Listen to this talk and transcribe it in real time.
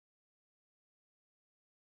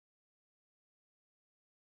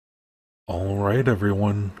Alright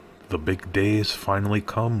everyone, the big day's finally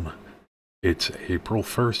come. It's April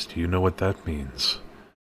 1st, you know what that means.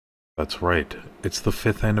 That's right, it's the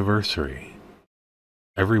 5th anniversary.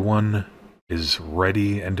 Everyone is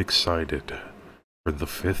ready and excited for the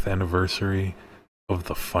 5th anniversary of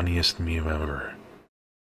the funniest meme ever.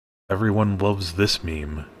 Everyone loves this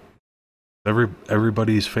meme.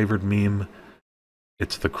 Everybody's favorite meme.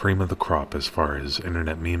 It's the cream of the crop as far as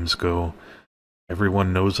internet memes go.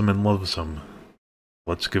 Everyone knows them and loves them.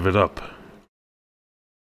 Let's give it up.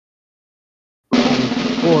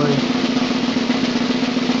 Boy.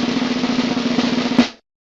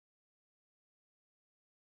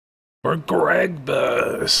 For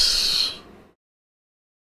Gapebus.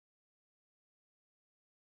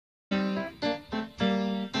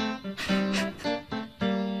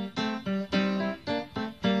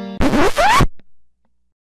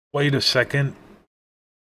 Wait a second.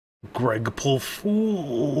 Gregpull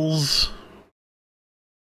fools.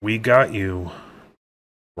 We got you.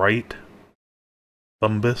 Right?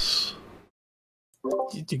 Thumbus?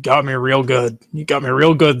 You got me real good. You got me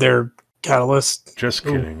real good there, Catalyst. Just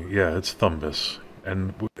kidding. Yeah, it's Thumbus.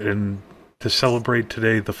 And to celebrate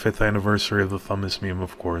today, the 5th anniversary of the Thumbus meme,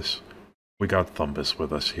 of course, we got Thumbus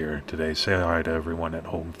with us here today. Say hi to everyone at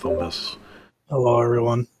home, Thumbus. Hello,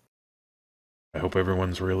 everyone. I hope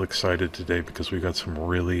everyone's real excited today because we got some of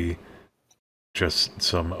the best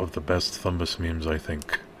Thumbus memes I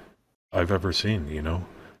think I've ever seen, you know?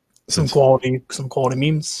 Some quality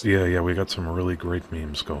memes. Yeah, we got some really great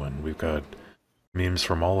memes going. We've got memes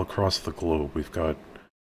from all across the globe. We've got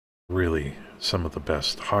really some of the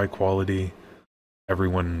best. High quality.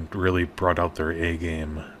 Everyone really brought out their A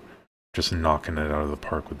game. Just knocking it out of the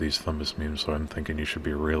park with these Thumbus memes, so I'm thinking you should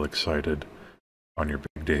be real excited on your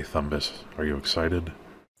big day, Thumbus. Are you excited?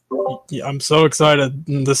 Yeah, I'm so excited.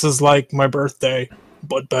 This is like my birthday,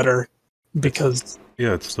 but better. Because...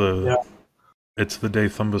 Yeah, it's the day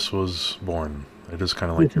Thumbus was born. It is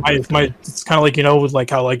kind of like your birthday. It's kind of like, you know, with like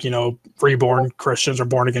how, like, you know, reborn Christians or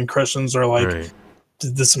born again Christians are like, right.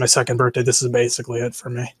 This is my second birthday. This is basically it for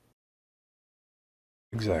me.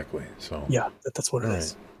 Exactly. So yeah, that's what it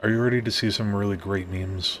is. Are you ready to see some really great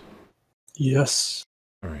memes? Yes.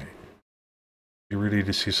 Alright. You ready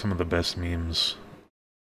to see some of the best memes?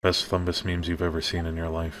 Best Thumbus memes you've ever seen in your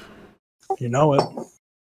life? You know it.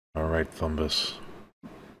 Alright, Thumbus.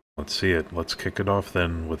 Let's see it. Let's kick it off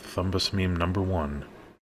then with Thumbus meme number 1.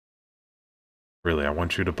 Really, I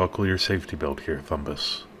want you to buckle your safety belt here,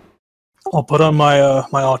 Thumbus. I'll put on my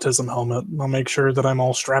my autism helmet. I'll make sure that I'm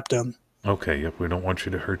all strapped in. Okay, yep, we don't want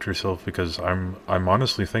you to hurt yourself because I'm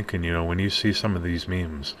honestly thinking, you know, when you see some of these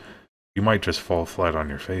memes, you might just fall flat on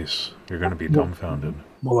your face. You're gonna be dumbfounded.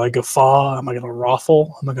 Will I guffaw? Am I gonna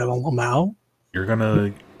raffle? Am I gonna lamau? You're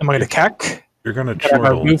gonna... Am I gonna keck? You're gonna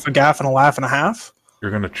chortle. A goof, a gaff, and a laugh and a half?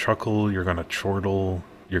 You're gonna chuckle, you're gonna chortle,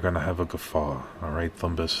 you're gonna have a guffaw. Alright,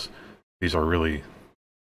 Thumbus? These are really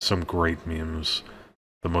some great memes.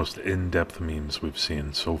 The most in-depth memes we've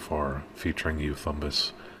seen so far, featuring you,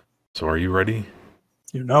 Thumbus. So are you ready?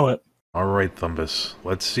 You know it. Alright, Thumbus.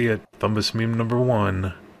 Let's see it. Thumbus meme number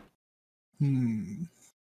 1.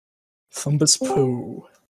 Thumbus poo.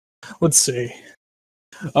 Let's see.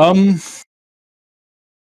 I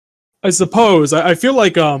suppose. I feel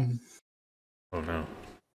like, Oh no.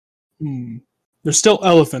 There's still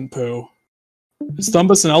elephant poo. Is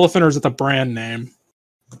Thumbus an elephant or is it the brand name?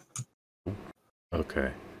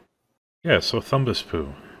 Okay. Yeah, so Thumbus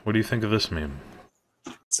poo. What do you think of this meme?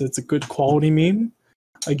 It's a good quality meme.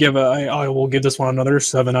 I will give this one another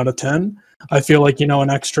 7 out of 10. I feel like, you know, an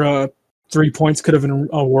extra 3 points could have been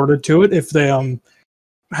awarded to it if they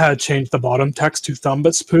had changed the bottom text to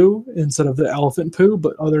Thumbus poo instead of the elephant poo.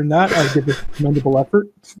 But other than that, I give it a commendable effort.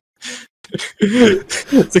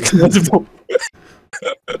 It's a commendable.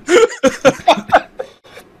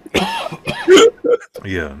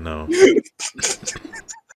 Yeah, no.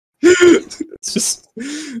 It's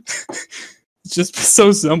just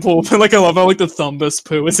so simple. Like, I love how, like, the Thumbus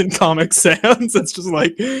poo is in Comic Sans. It's just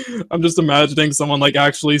like, I'm just imagining someone, like,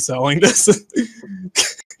 actually selling this.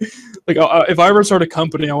 Like, if I ever start a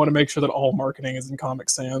company, I want to make sure that all marketing is in Comic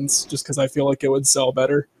Sans, just because I feel like it would sell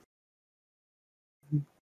better.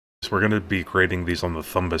 So we're going to be grading these on the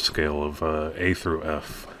Thumbus scale of A through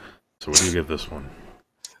F. So what do you give this one?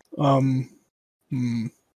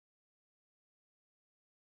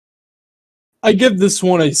 I give this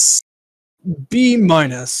one a B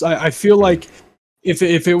minus. I feel like if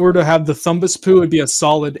it were to have the Thumbus poo, it'd be a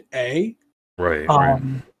solid A. Right.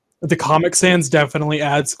 The Comic Sans definitely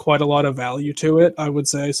adds quite a lot of value to it. I would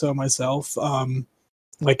say so myself.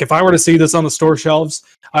 Like, if I were to see this on the store shelves,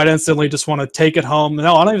 I'd instantly just want to take it home.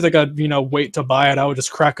 No, I don't even think I'd, wait to buy it. I would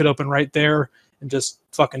just crack it open right there and just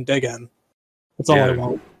fucking dig in. That's all I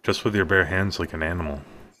want. Just with your bare hands like an animal.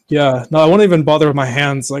 Yeah, no, I wouldn't even bother with my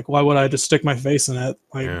hands. Like, why would I just stick my face in it?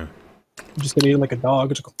 Like, I'm just gonna eat it like a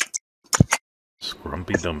dog.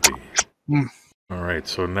 Scrumpy dumpy. Alright,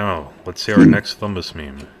 so now, let's see our next Thumbus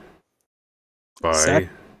meme. By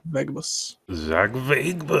Vegbus.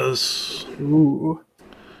 Vegbus. Ooh.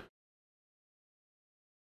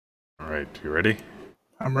 Alright, you ready?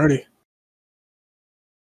 I'm ready.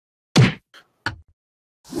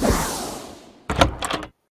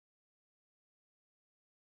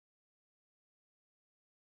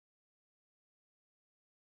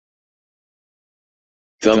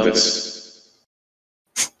 Thumbus.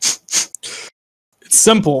 It's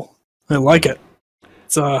simple. I like it.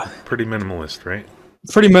 It's pretty minimalist, right?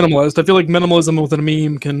 It's pretty minimalist. I feel like minimalism within a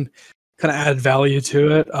meme can kind of add value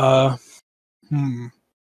to it. I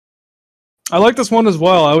like this one as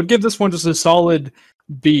well. I would give this one just a solid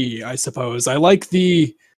B, I suppose. I like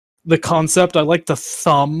the concept. I like the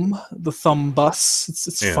Thumbus.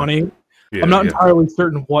 It's funny. Yeah, I'm not entirely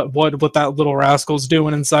certain what that little rascal's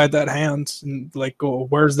doing inside that hand, and like,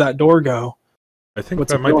 where's that door go? I think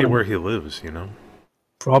that might be where he lives.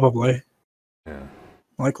 Probably. Yeah.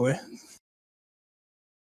 Likely.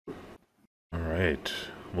 All right.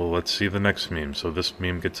 Well, let's see the next meme. So this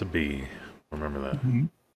meme gets a B. Remember that.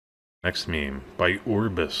 Next meme by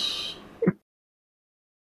Rebus.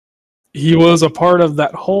 He was a part of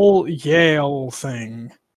that whole Yale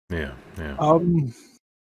thing. Yeah.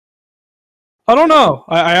 I don't know.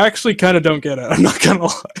 I actually kind of don't get it. I'm not gonna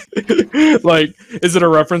lie. Like, is it a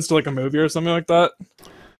reference to like a movie or something like that?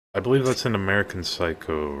 I believe that's an American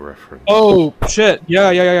Psycho reference. Oh shit!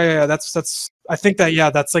 Yeah. That's. I think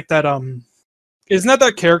that that's like that. Isn't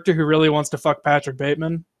that character who really wants to fuck Patrick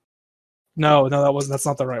Bateman? No, that's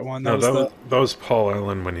not the right one. That was Paul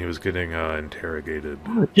Allen when he was getting interrogated.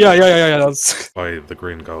 Yeah. That's by the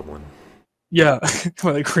Green Goblin. Yeah,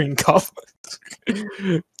 by the Green Goblin.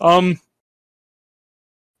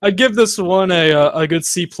 I'd give this one a good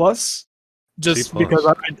C+, just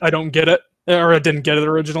because I don't get it, or I didn't get it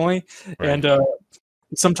originally, right. And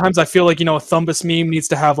sometimes I feel like a Thumbus meme needs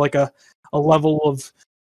to have like a level of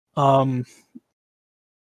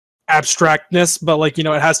abstractness, but like it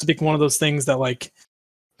has to be one of those things that like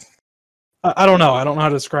I don't know how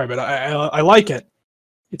to describe it. I like it.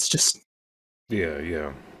 It's just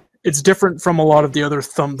yeah. It's different from a lot of the other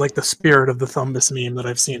like the spirit of the Thumbus meme that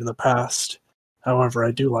I've seen in the past. However, I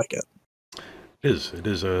do like it. It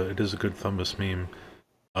is a good Thumbus meme.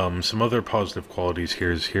 Some other positive qualities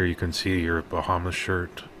here you can see your Bahamas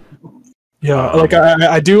shirt. Yeah, like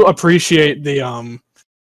I do appreciate the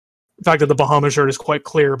fact that the Bahamas shirt is quite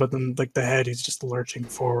clear, but then like the head, he's just lurching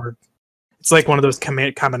forward. It's like one of those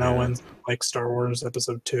Kaminoans, like Star Wars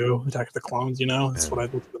Episode 2, Attack of the Clones. That's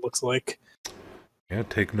what it looks like. Yeah,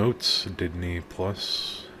 take notes, Disney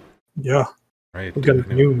Plus. Yeah, right. We got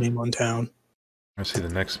a new meme on town. I see the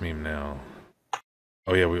next meme now.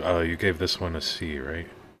 Oh yeah, you gave this one a C, right?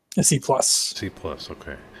 A C+. C+,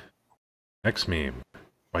 okay. Next meme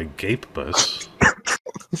by Gapebus.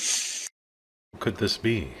 What could this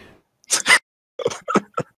be?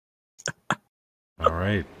 All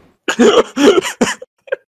right.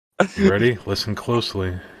 You ready? Listen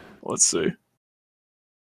closely. Let's see.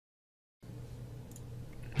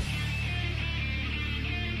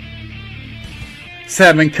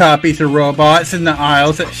 Seven copies of robots in the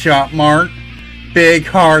aisles at Shop Mart. Big,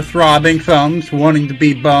 hard-throbbing thumbs wanting to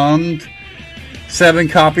be bummed. 7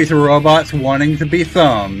 copies of robots wanting to be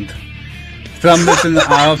thumbed. Thumbus in the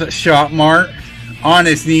aisles at Shop Mart. On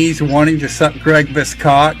his knees wanting to suck Gregbus'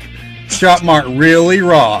 cock. Shop Mart really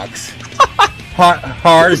rocks.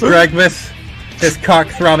 Hard Gregbus, his cock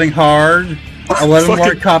throbbing hard. 11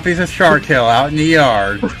 more copies of Shark Tale out in the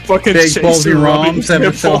yard. Big bulging ROMs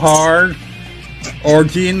ever so hard.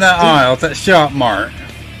 Orgy in the aisles at Shop Mart.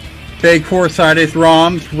 Big four-sided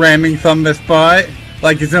ROMs ramming Thumbus butt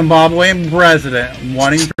like a Zimbabwean president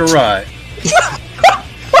wanting to rut.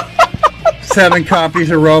 7 copies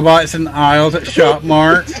of robots in the aisles at Shop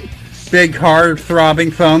Mart. Big hard throbbing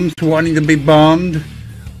thumbs wanting to be bummed.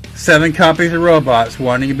 7 copies of robots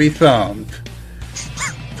wanting to be thumbed.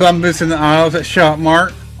 Thumbus in the aisles at Shop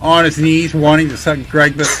Mart. On his knees wanting to suck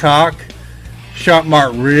Gregbus' cock. Shop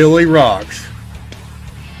Mart really rocks.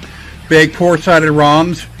 Big four-sided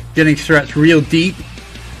ROMs getting stretched real deep.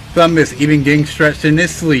 Thumbus even getting stretched in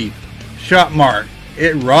his sleep. Shop Mart,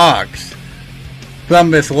 it rocks.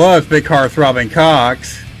 Thumbus loves big hard throbbing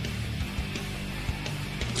cocks.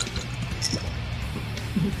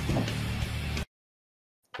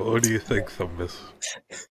 What do you think, Thumbus?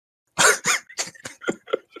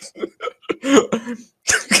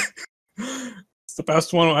 It's the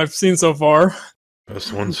best one I've seen so far.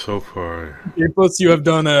 Best one so far. Gapebus, you have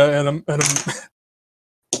done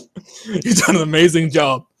you've done an amazing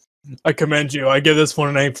job. I commend you. I give this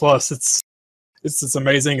one an A+. It's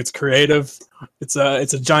amazing. It's creative. It's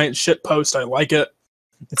a giant shit post. I like it.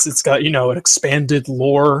 It's got, you know, an expanded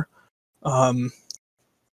lore. Yeah,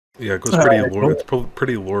 it goes pretty lore. It's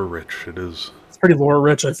pretty lore rich. It is. It's pretty lore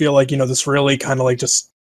rich. I feel like, you know, this really kind of like just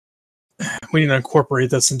we need to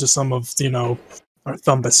incorporate this into some of, you know, our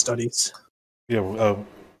Thumbus studies. Yeah,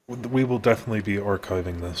 we will definitely be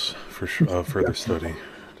archiving this for further study.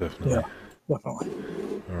 Definitely. Yeah,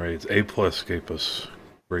 definitely. All right, it's A+ Gapebus.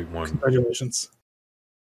 Great one. Congratulations.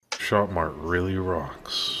 Shopmart really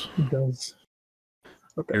rocks. It does.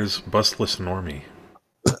 Okay. Here's Busless Normie.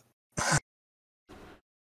 I'm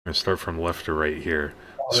gonna start from left to right here.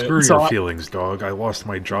 Screw your feelings, dog. I lost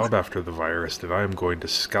my job after the virus, and I am going to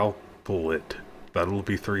scalpel it. That'll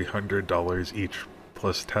be $300 each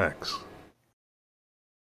plus tax.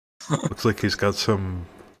 Looks like he's got some.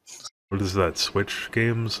 What is that? Switch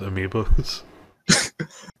games amiibos?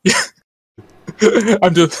 Yeah.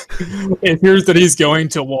 I'm just. It appears that he's going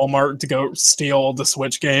to Walmart to go steal the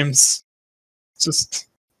Switch games. Just.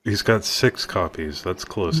 He's got 6 copies. That's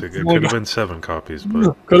close. It could have been 7 copies,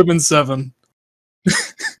 but could have been 7.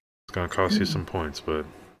 It's gonna cost you some points, but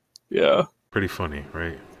yeah, pretty funny,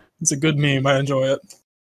 right? It's a good meme. I enjoy it.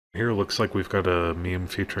 Here it looks like we've got a meme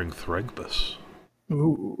featuring Thregbus.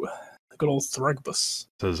 Ooh, good old Thregbus.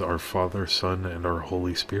 It says our Father, Son, and our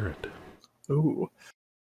Holy Spirit. Ooh.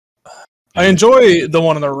 I enjoy the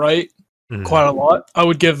one on the right quite a lot. I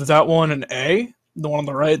would give that one an A. The one on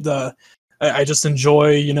the right, I just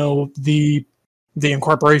enjoy, you know, the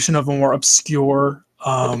incorporation of a more obscure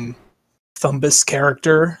Thumbus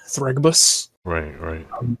character, Thregbus. Right.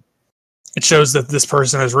 It shows that this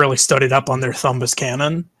person has really studied up on their Thumbus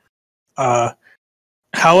canon.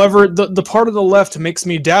 However, the part of the left makes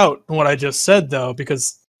me doubt what I just said, though,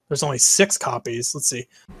 because there's only 6 copies. Let's see.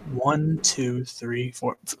 1, 2, 3,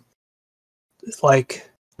 4. It's like,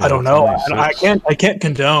 yeah, I don't know. I can't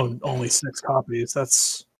condone only 6 copies.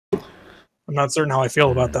 I'm not certain how I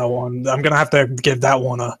feel about that one. I'm gonna have to give that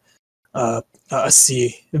one a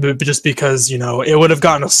C, just because, you know, it would have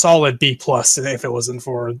gotten a solid B+ if it wasn't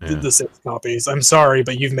for the 6 copies. I'm sorry,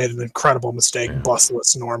 but you've made an incredible mistake,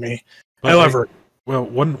 Busless Normie. However,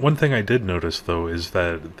 one thing I did notice though is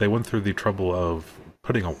that they went through the trouble of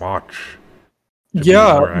putting a watch. To be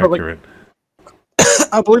more accurate.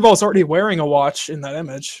 I believe I was already wearing a watch in that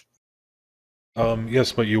image.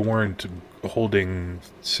 Yes, but you weren't holding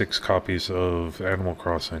 6 copies of Animal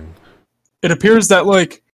Crossing. It appears that,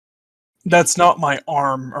 like, that's not my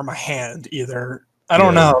arm or my hand either. I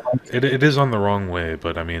don't know. It is on the wrong way,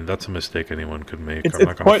 but I mean, that's a mistake anyone could make.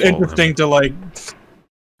 It's quite interesting to, like...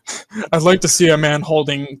 I'd like to see a man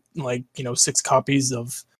holding, like, you know, 6 copies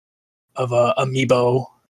of amiibo.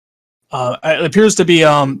 It appears to be,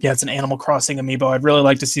 it's an Animal Crossing amiibo. I'd really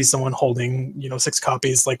like to see someone holding, you know, 6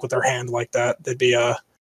 copies, like, with their hand like that. That'd be a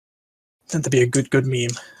good meme.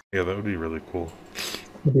 Yeah, that would be really cool.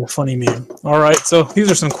 It'd be a funny meme. All right, so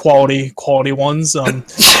these are some quality ones.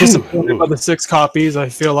 Disappointed by the 6 copies. I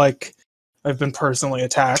feel like I've been personally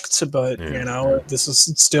attacked, but you know, this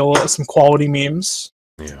is still some quality memes.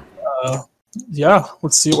 Yeah.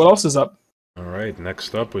 Let's see what else is up. All right,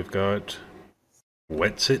 next up we've got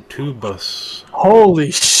Whetsit Tubus.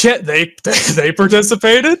 Holy shit, they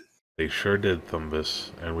participated? They sure did,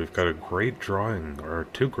 Thumbus. And we've got a great drawing, or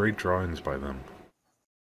 2 great drawings by them.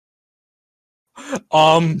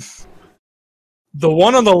 The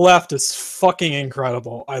one on the left is fucking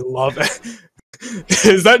incredible. I love it.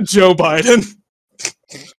 Is that Joe Biden?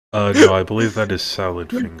 No, I believe that is Salad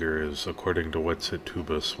Fingers, according to Whetsit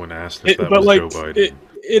Tubus, when asked if that was Joe Biden.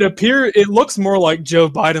 It looks more like Joe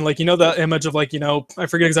Biden, like, you know, that image of, like, you know, I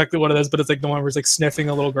forget exactly what it is, but it's like the one where he's like sniffing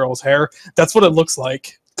a little girl's hair. That's what it looks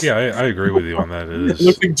like. Yeah, I agree with you on that. It is. It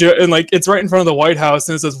looks like and like it's right in front of the White House,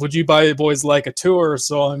 and it says, "Would you buy boys like a tour?"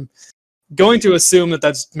 So I'm going to assume that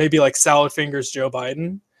that's maybe like Salad Fingers Joe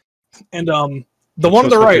Biden. And the one on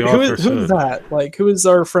the right, who is that? Like, who is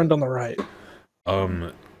our friend on the right?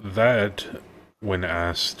 That, when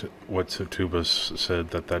asked, Whetsit Tubus said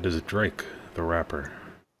that is Drake, the rapper.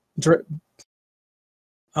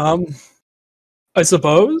 I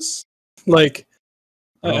suppose. Like,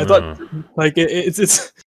 I thought, like,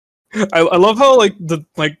 it's. I love how, like, the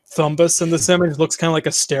Thumbus in this image looks kind of like a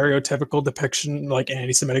stereotypical depiction, like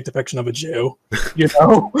anti-Semitic depiction of a Jew. You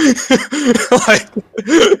know, like.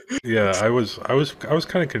 Yeah, I was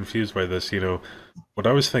kind of confused by this. You know, What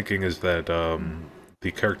I was thinking is that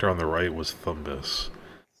the character on the right was Thumbus.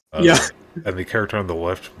 Yeah. And the character on the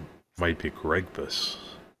left might be Gregbus.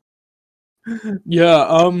 Yeah,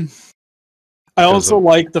 I also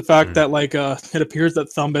like the fact that it appears that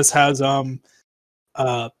Thumbus has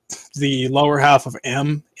the lower half of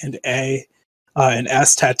M and A and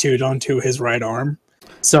S tattooed onto his right arm.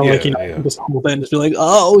 So Yeah, you can just hold it and just be like,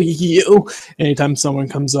 "Oh, you!" Anytime someone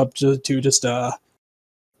comes up to just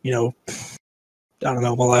I don't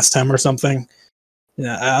know, molest him or something.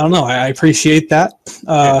 Yeah, I don't know. I appreciate that.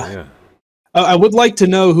 I would like to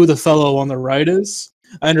know who the fellow on the right is.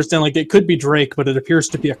 I understand, it could be Drake, but it appears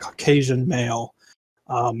to be a Caucasian male.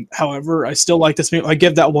 However, I still like this meme. I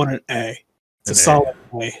give that one an A. It's a solid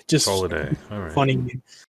A. Just solid A. All right. Funny meme.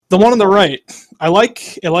 The one on the right, I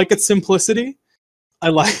like its simplicity. I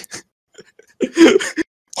like.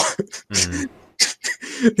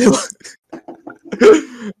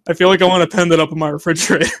 I feel like I want to pen that up in my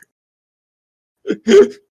refrigerator. Why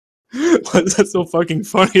is that so fucking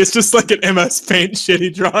funny? It's just like an MS Paint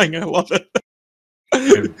shitty drawing. I love it.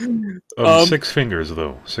 6 fingers,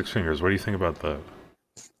 though. 6 fingers. What do you think about that?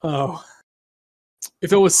 Oh.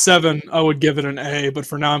 If it was 7, I would give it an A, but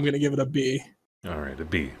for now I'm going to give it a B. Alright, a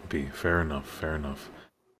B. B. Fair enough. Fair enough.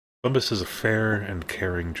 Thumbus is a fair and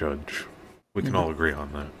caring judge. We can all agree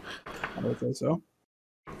on that. I don't think so.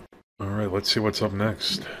 Alright, let's see what's up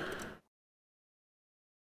next.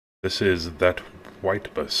 This is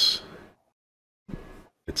Thatwhitebus.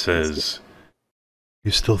 It says, "You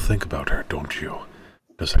still think about her, don't you?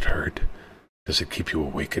 Does it hurt? Does it keep you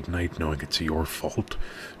awake at night knowing it's your fault?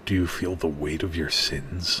 Do you feel the weight of your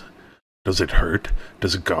sins? Does it hurt?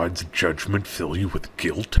 Does God's judgment fill you with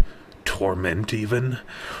guilt? Torment even?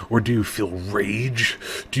 Or do you feel rage?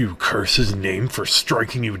 Do you curse his name for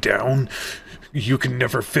striking you down? You can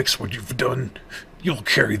never fix what you've done. You'll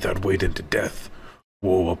carry that weight into death.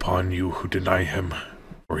 Woe upon you who deny him,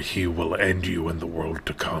 for he will end you in the world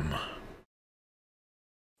to come."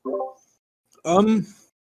 I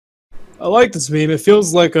like this meme. It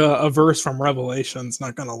feels like a verse from Revelations,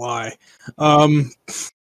 not gonna lie.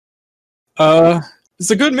 It's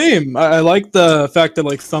a good meme. I like the fact that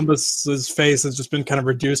Thumbus's face has just been kind of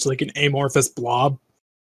reduced to an amorphous blob.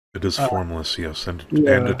 It is formless, yes, and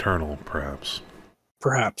eternal, perhaps.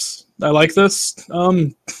 Perhaps. I like this.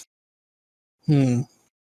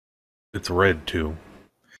 It's red, too.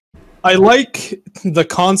 I like the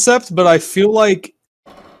concept, but I feel like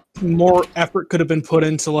more effort could have been put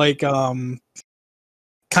into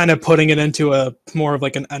kind of putting it into a more of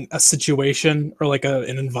a situation or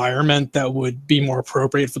an environment that would be more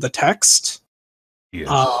appropriate for the text. Yes,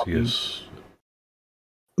 yes.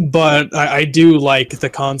 But I do like the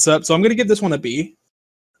concept, so I'm going to give this one a B.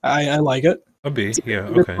 I like it. A B, yeah,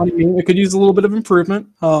 okay. It could use a little bit of improvement,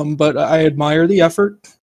 but I admire the effort.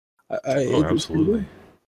 Oh, absolutely.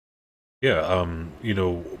 Yeah,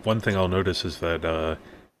 one thing I'll notice is that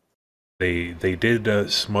they did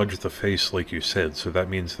smudge the face like you said, so that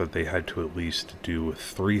means that they had to at least do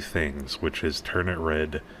 3 things, which is turn it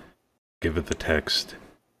red, give it the text,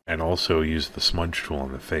 and also use the smudge tool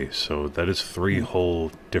on the face. So that is 3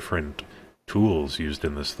 whole different tools used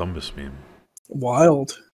in this Thumbus meme.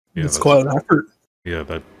 Wild. Yeah, it's quite an effort. Yeah,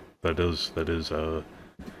 that is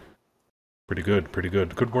pretty good, pretty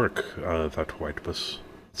good. Good work, Thatwhitebus. Let's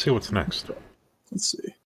see what's next. Let's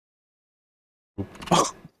see.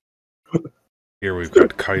 Here we've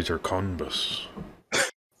got Kaiserkonnbus.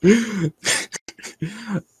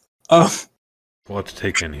 A lot to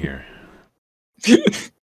take in here.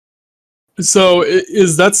 So,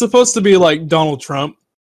 is that supposed to be Donald Trump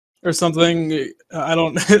or something? I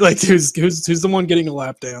don't who's the one getting a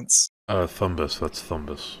lap dance? Thumbus. That's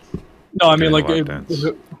Thumbus. No, I mean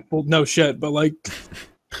well, no shit, but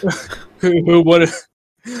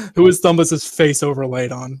who is Thumbus's face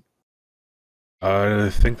overlaid on? I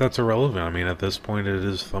think that's irrelevant. I mean, at this point, it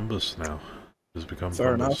is Thumbus now. It has become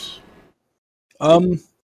Fair Thumbus. Enough.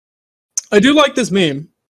 I do like this meme.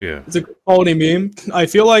 Yeah, it's a good quality meme. I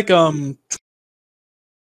feel like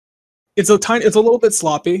it's a little bit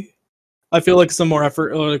sloppy. I feel like some more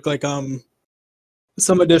effort,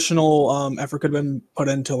 some additional effort could have been put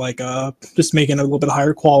into just making it a little bit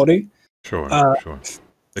higher quality. Sure, sure.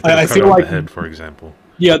 They could I have cut feel out the head, for example.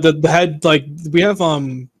 Yeah, the head, we have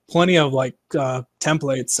plenty of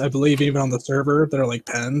templates, I believe, even on the server that are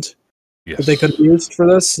penned. Yes. That they could have used for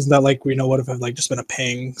this. Is that we know would have just been a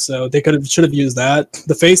ping, so they should have used that.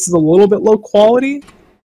 The face is a little bit low quality,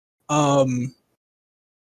 but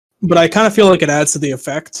I kind of feel like it adds to the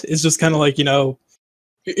effect. It's just kind of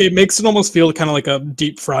it makes it almost feel kind of like a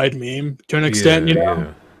deep fried meme to an extent,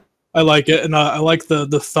 Yeah. I like it, and I like the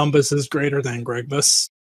Thumbus is greater than Gregbus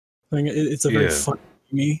thing. It's a very fun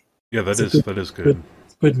meme. Yeah, that is good.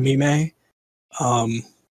 Good meme. It's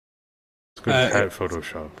good hat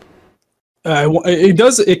Photoshop.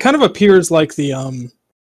 It kind of appears like the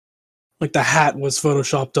hat was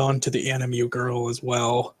photoshopped onto the Animu girl as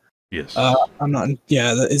well. Yes. I'm not.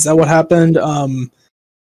 Yeah, is that what happened?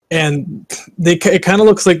 And it kind of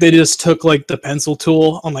looks like they just took like the pencil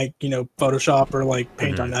tool on like Photoshop or like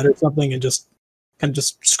Paint on Net or something and just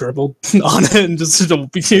scribbled on it and just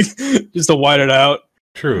to white it out.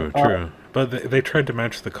 True. But they tried to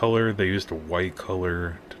match the color. They used a white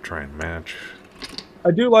color to try and match.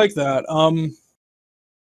 I do like that.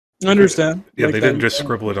 I understand. Yeah, like they didn't just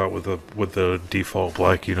scribble it out with the default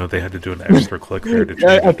black. They had to do an extra click there to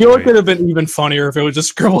change I feel like it would have been even funnier if it was just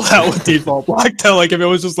scribbled out with default black. Though, like if it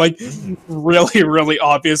was just like really, really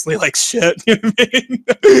obviously like shit. You know what I mean?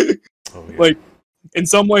 Oh, yeah. Like in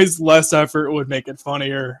some ways, less effort would make it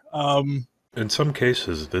funnier. In some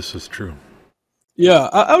cases, this is true. Yeah,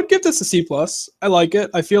 I would give this a C+. I like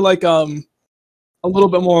it. I feel like a little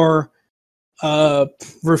bit more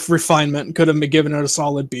refinement could have been given it a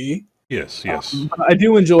solid B. Yes. I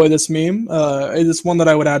do enjoy this meme. It's one that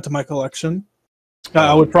I would add to my collection.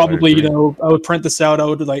 I would probably, I would print this out. I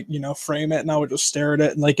would frame it, and I would just stare at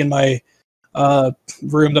it, like in my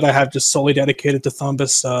room that I have just solely dedicated to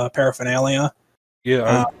Thumbus paraphernalia.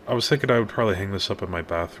 Yeah, I was thinking I would probably hang this up in my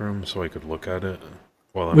bathroom so I could look at it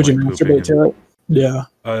while I'm Would you masturbate to it? Yeah.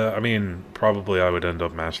 I mean, probably I would end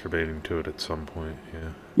up masturbating to it at some point, yeah.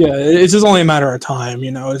 Yeah, it's just only a matter of time,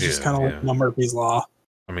 It's just kind of like Murphy's Law.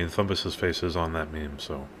 I mean, Thumbus's face is on that meme,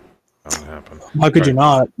 so that would happen. How could you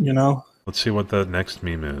not, Let's see what the next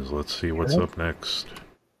meme is. Let's see what's up next.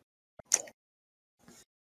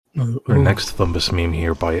 Our next Thumbus meme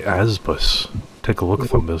here by Azzbus. Take a look,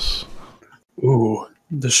 Thumbus. Ooh,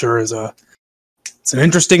 this sure is it's an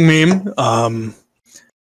interesting meme.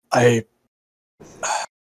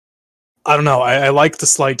 I don't know. I like the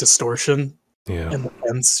slight distortion in the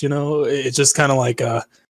fence. It's just kind of like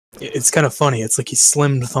it's kind of funny. It's like he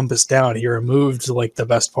slimmed Thumbus down. He removed like the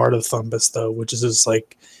best part of Thumbus though, which is just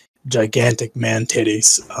like gigantic man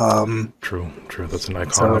titties. True. That's an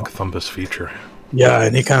iconic Thumbus feature. Yeah,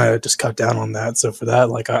 and he kind of just cut down on that. So for that,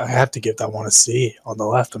 like I have to give that one a C on the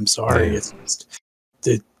left. I'm sorry. Yeah. It's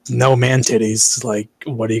just no man titties. Like,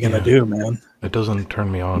 what are you gonna do, man? It doesn't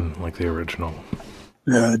turn me on like the original.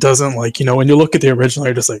 Yeah, it doesn't. Like, when you look at the original,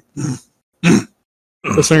 you're just like,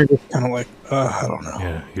 this one you're just kind of like, I don't know.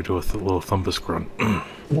 Yeah, you do a little Thumbus grunt. Got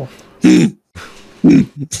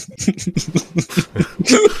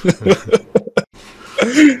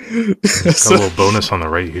a little bonus on the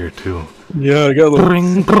right here too. Yeah, I got a little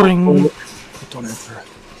bring. Don't answer it.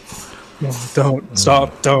 No, don't.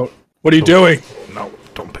 Stop. Don't. What are you doing? No,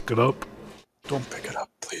 don't pick it up. Don't pick it up,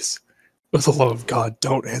 please. For the love of God,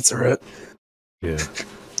 don't answer it. Yeah.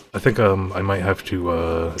 I think I might have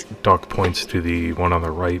to dock points to the one on the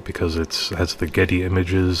right because has the Getty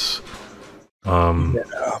Images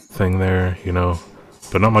thing there,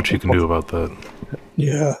 But not much you can do about that.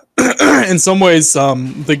 Yeah. In some ways,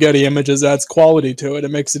 the Getty Images adds quality to it.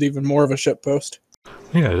 It makes it even more of a shitpost.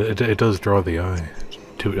 Yeah, it does draw the eye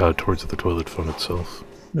towards the toilet phone itself.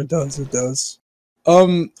 It does.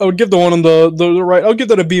 I would give the one on the right. I'll give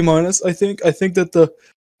that a B-. I think that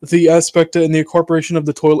the aspect and the incorporation of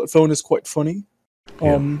the toilet phone is quite funny. I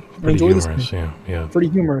enjoy humorous, this. Yeah. Pretty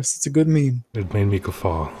humorous. It's a good meme. It made me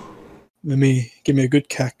guffaw. Give me a good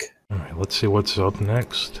keck. All right, let's see what's up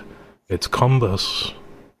next. It's Cumbus.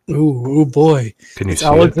 Ooh boy! Can you see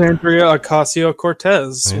Alexandria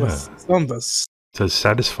Ocasio-Cortez with Thumbus. It says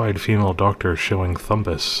satisfied female doctor showing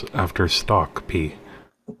Thumbus after stock P.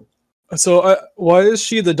 So why is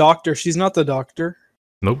she the doctor? She's not the doctor.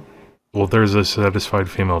 Nope. Well, there's a satisfied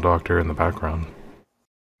female doctor in the background.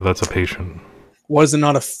 That's a patient. Was it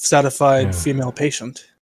not a satisfied female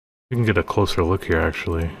patient? You can get a closer look here,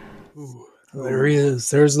 actually. Ooh, there he is.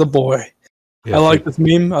 There's the boy. Yeah, I like this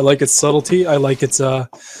meme. I like its subtlety. I like its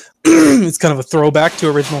it's kind of a throwback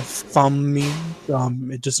to original thumb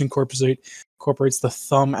meme. It just incorporates the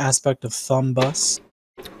thumb aspect of Thumbus.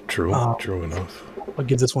 True enough. I'll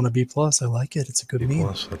give this one a B+. I like it. It's a good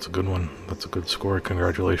meme. That's a good one. That's a good score.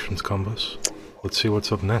 Congratulations, Cumbus. Let's see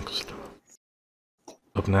what's up next.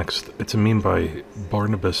 Up next, it's a meme by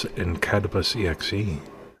Barnibus and CatabusEXE.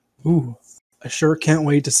 Ooh, I sure can't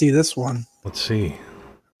wait to see this one. Let's see.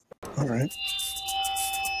 All right.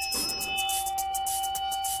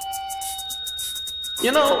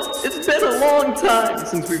 It's been a long time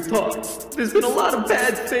since we've talked. There's been a lot of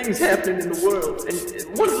bad things happening in the world,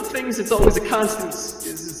 and one of the things that's always a constant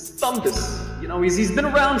is Thumbus. You know, he's been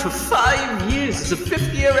around for 5 years. It's a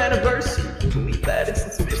 5th year anniversary. Can you believe that?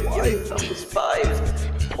 It's the 5th year of Thumbus.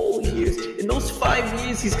 5 whole years. In those 5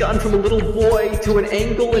 years, he's gone from a little boy to an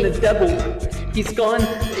angel and a devil. He's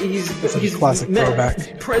classic met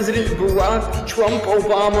throwback. President Barack, Trump,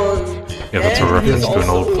 Obama. Yeah, that's a reference to an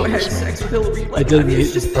old Thumbus meme. I did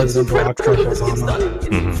meet President Barack, Trump, Obama.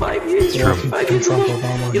 In 5 years. Yeah, 5 Trump, years.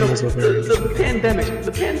 Obama. You know, He was a very interesting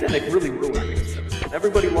the pandemic really ruined things.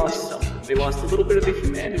 Everybody lost something. They lost a little bit of their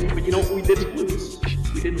humanity, but you know what we didn't lose?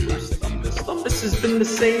 We didn't lose Thumbus. Thumbus has been the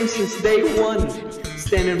same since day one.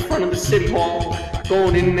 Standing in front of the city hall,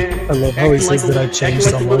 going in there. I love how he says that I've changed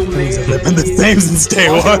so much. Things have been the same since day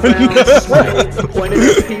one. Pointing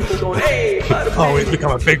at people, going, "Hey, oh, he's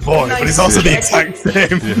become a big boy, but he's also the exact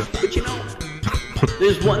same." Yeah. But you know,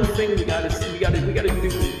 there's one thing we gotta do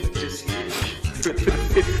this year for the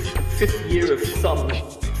fifth year of Thumby,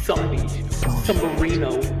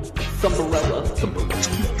 Thumbarino, Thumbarella.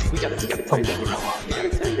 We gotta turn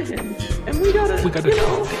to him, and we gotta you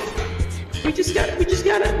know, we just gotta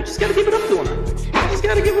give it up to him. We just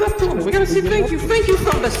gotta give it up to him. We gotta say thank you,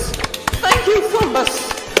 Thumbus. Thank you, Thumbus.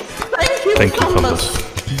 Thank you, Thumbus.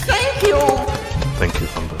 Thank you. Thank you,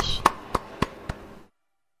 Thumbus.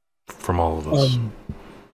 From all of us.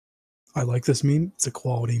 I like this meme. It's a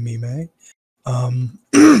quality meme, eh?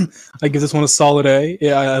 I give this one a solid A.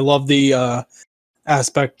 Yeah, I love the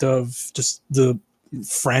aspect of just the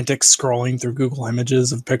frantic scrolling through Google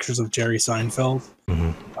Images of pictures of Jerry Seinfeld.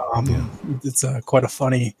 Mm-hmm. It's quite a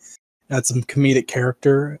funny, had some comedic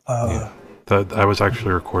character. That I was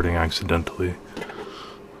actually recording accidentally.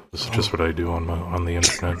 This is just what I do on the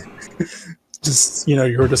internet. Just, you know,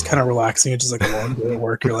 you were just kind of relaxing. It's just like a long day at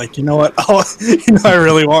work. You're like, you know what? You know, I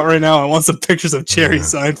really want right now. I want some pictures of Jerry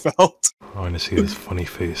Seinfeld. I want to see his funny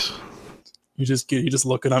face. You just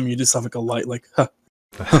look at him. You just have like a light, like, huh.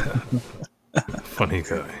 Funny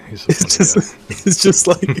guy. He's a funny guy. It's just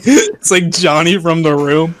like it's like Johnny from The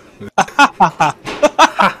Room.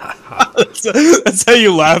 That's how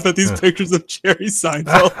you laugh at these pictures of Jerry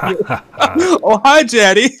Seinfeld. Oh, hi,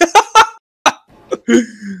 Jerry.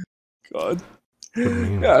 God.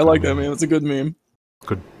 Meme, Yeah, I like that meme. It's a good meme.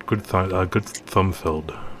 Good Thumbfeld. Good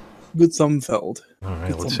Thumbfeld. All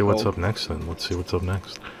right, let's see what's up next then. Up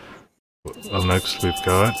next, we've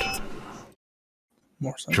got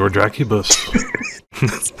More Georjacubus.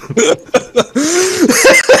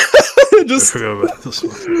 Just, I forgot about this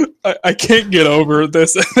one. I can't get over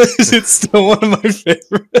this. It's still one of my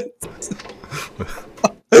favorites.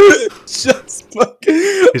 Just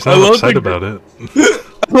fucking. He's not upset about it.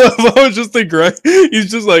 I was just the Greg. He's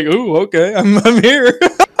just like, ooh, okay, I'm here.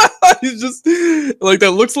 He's just like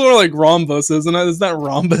that. Looks a little like Rhombus, isn't it? Is that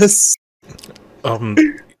Rhombus?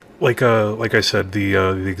 Like I said, the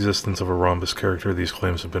existence of a Rhombus character, these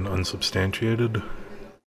claims have been unsubstantiated,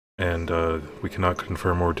 and we cannot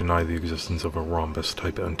confirm or deny the existence of a Rhombus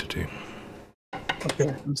type entity.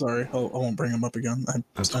 Okay, I'm sorry. I won't bring him up again. I know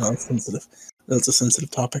it's sensitive. That's a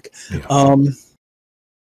sensitive topic. Yeah.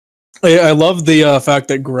 I love the fact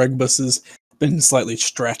that Gregbus has been slightly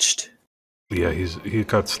stretched. Yeah, he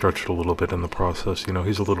got stretched a little bit in the process. You know,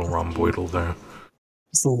 he's a little rhomboidal there.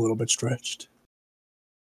 Just a little bit stretched.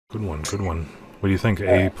 Good one. What do you think?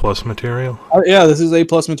 A+ material? Yeah, this is A+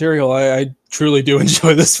 material. I truly do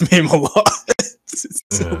enjoy this meme a lot.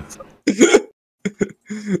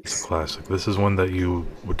 It's classic. This is one that you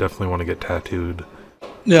would definitely want to get tattooed.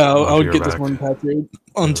 Yeah, I would get this one tattooed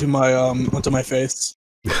onto my face.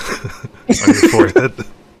 On your forehead.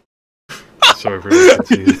 So everyone can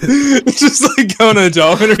see it. It's just like going to a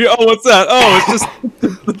job interview. Oh, what's that? Oh, it's just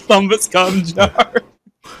the Thumbus cotton jar.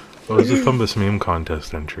 It was a Thumbus meme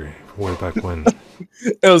contest entry way back when.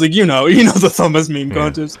 It was like, you know the Thumbus meme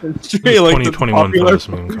contest entry. Like 2021 Thumbus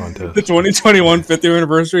meme contest. The 2021 5th year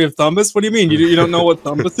anniversary of Thumbus? What do you mean? You don't know what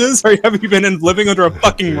Thumbus is? Or have you been living under a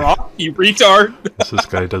fucking rock, you retard? This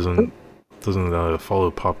guy doesn't follow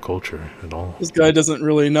pop culture at all. This guy doesn't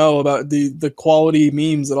really know about the quality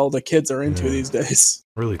memes that all the kids are into these days.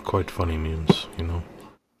 Really quite funny memes, you know.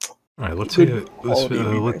 All right, let's see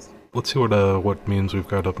what memes we've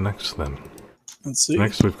got up next then. Let's see.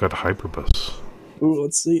 Next we've got Hyperbus. Ooh,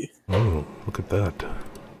 let's see. Oh, look at that.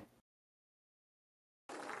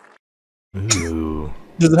 Ooh.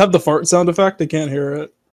 Does it have the fart sound effect? I can't hear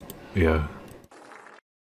it. Yeah.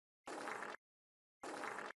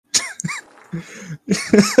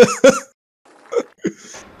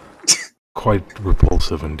 Quite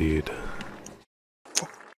repulsive indeed.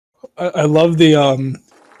 I love the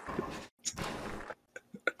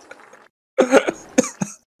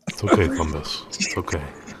It's okay, Cumbus. It's okay.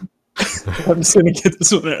 I'm just gonna get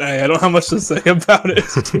this one. I don't have much to say about it.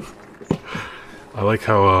 I like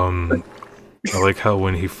how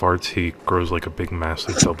when he farts, he grows like a big,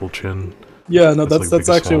 massive double chin. Yeah, no, That's that's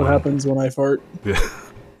like actually what swelling. happens when I fart. Yeah,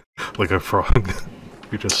 like a frog.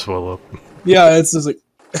 You just swell up. Yeah, it's just like,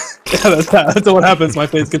 yeah, that's what happens. My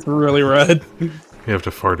face gets really red. You have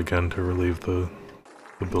to fart again to relieve the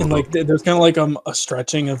buildup. And like, there's kind of like a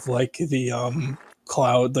stretching of like the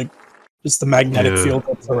cloud, like just the magnetic field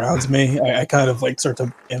that surrounds me. I kind of like start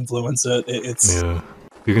to influence it. It's yeah.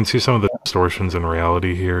 You can see some of the distortions in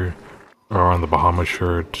reality here, or on the Bahamas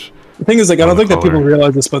shirt. The thing is, like, I don't think that people color.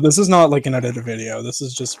 realize this, but this is not like an edited video. This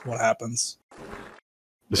is just what happens.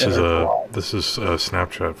 This is a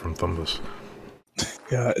Snapchat from Thumbus.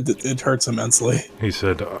 Yeah, it hurts immensely. He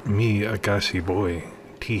said, "Me, a gassy boy,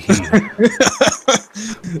 tee hee."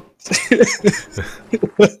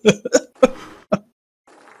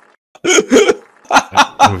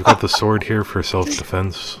 And we've got the sword here for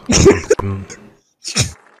self-defense.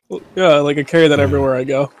 Yeah, like I carry that everywhere I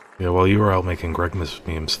go. Yeah, while you were out making Gregmas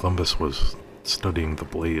memes, Thumbus was studying the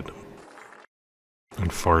blade.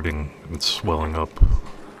 And farting and swelling up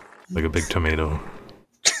like a big tomato.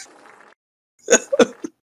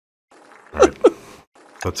 Alright.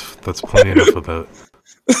 That's plenty enough of that.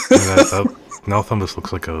 Now Thumbus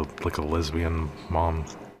looks like a lesbian mom.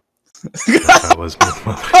 Like lesbian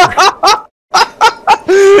mother.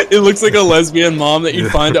 It looks like a lesbian mom that you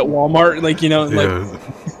find at Walmart, like, you know,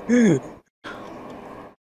 like.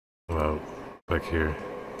 Wow, back here.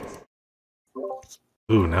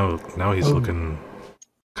 Ooh, now he's looking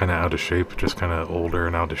kind of out of shape, just kind of older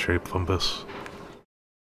and out of shape Thumbus.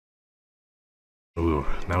 Ooh,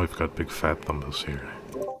 now we've got big fat Thumbus here.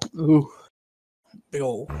 Ooh, big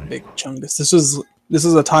old big chungus. This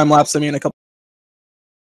is a time lapse. I mean, a couple.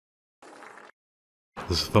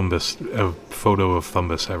 This is Thumbus, a photo of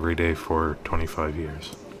Thumbus every day for 25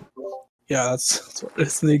 years. Yeah, that's what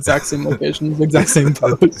it's in the exact same location, the exact same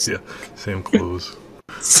pose. Yeah, same clothes.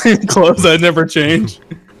 Same clothes that never change.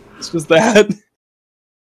 It's just that.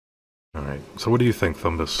 Alright, so what do you think,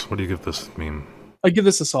 Thumbus? What do you give this meme? I give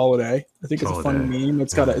this a solid A. I think it's a funny meme.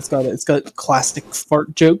 It's got a classic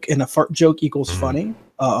fart joke, and a fart joke equals funny.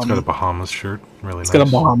 It's got a Bahamas shirt, really nice. It's got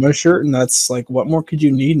a Bahamas shirt, and that's like, what more could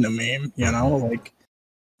you need in a meme? You know, like,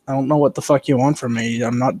 I don't know what the fuck you want from me.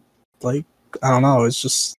 I'm not like, I don't know.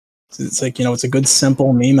 It's like, you know, it's a good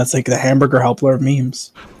simple meme. It's like the hamburger helper of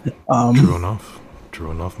memes.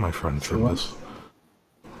 True enough, my friend Thumbus.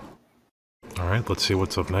 Alright, let's see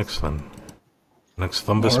what's up next then. Next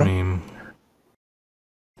Thumbus meme.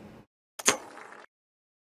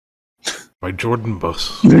 By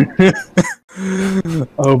Jordanbus.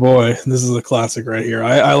 Oh boy, this is a classic right here.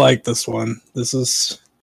 I like this one. This is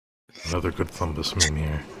another good Thumbus meme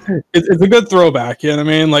here. It's a good throwback, you know what I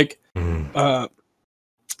mean? Like,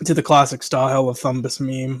 to the classic style of Thumbus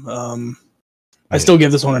meme. I still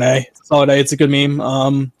give this one an A. Solid A. It's a good meme.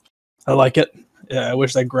 I like it. Yeah, I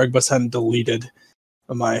wish that Gregbus hadn't deleted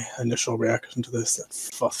my initial reaction to this. That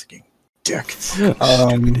fucking dick.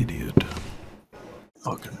 Stupid idiot.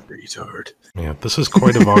 Fucking retard. Yeah, this is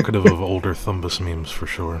quite evocative of older Thumbus memes for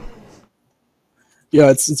sure. Yeah,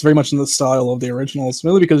 it's very much in the style of the originals,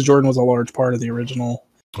 mainly because Jordan was a large part of the original.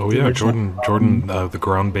 Oh yeah, Jordan, the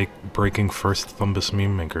groundbreaking first Thumbus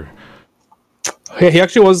meme maker. Yeah, he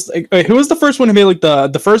actually was. Who was the first one who made like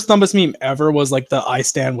the first Thumbus meme ever? Was like the I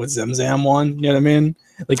Stand with Zimzam one. You know what I mean?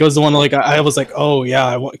 Like it was the one like I was like, oh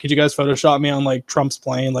yeah, could you guys Photoshop me on like Trump's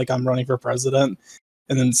plane, like I'm running for president,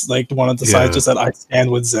 and then like one of the sides just said I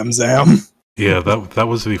Stand with Zimzam. Yeah, that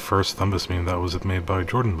was the first Thumbus meme that was made by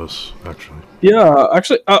Jordanbus, actually. Yeah,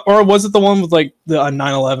 actually, or was it the one with like the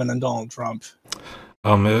 9/11 and Donald Trump?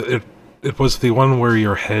 It was the one where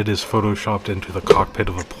your head is photoshopped into the cockpit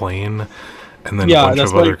of a plane, and then a bunch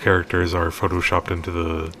of other characters are photoshopped into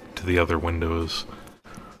the other windows.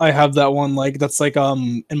 I have that one. Like that's like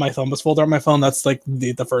in my Thumbus folder on my phone. That's like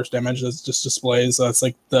the first image that just displays. So that's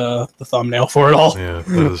like the thumbnail for it all. Yeah,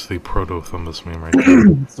 that is the proto Thumbus meme right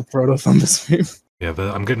there. It's the proto Thumbus meme. Yeah,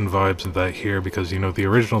 I'm getting vibes of that here because, you know, the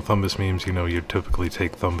original Thumbus memes, you know, you'd typically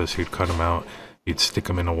take Thumbus, you'd cut them out, you'd stick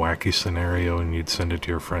them in a wacky scenario, and you'd send it to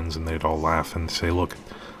your friends, and they'd all laugh and say, look,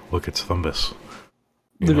 it's Thumbus.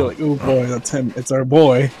 They'd be like, oh boy, that's him. It's our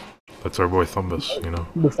boy. That's our boy Thumbus, you know?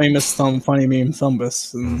 The famous funny meme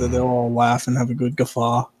Thumbus. And they'll all laugh and have a good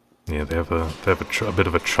guffaw. Yeah, they have a bit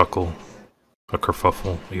of a chuckle, a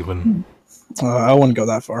kerfuffle, even. I wouldn't go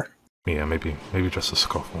that far. Yeah, maybe just a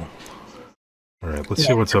scuffle. Alright, let's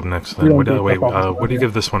see what's up next then. What do you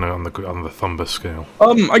give this one on the Thumbus scale?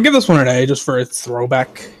 I give this one an A just for its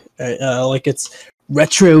throwback. Like it's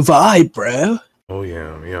retro vibe, bro. Oh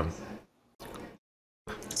yeah.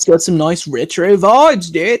 It's got some nice retro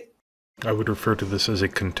vibes, dude. I would refer to this as a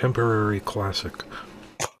contemporary classic.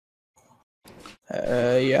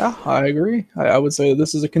 Yeah, I agree. I would say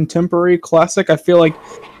this is a contemporary classic. I feel like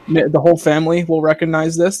the whole family will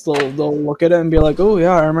recognize this. They'll look at it and be like, "Oh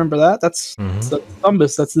yeah, I remember that. That's the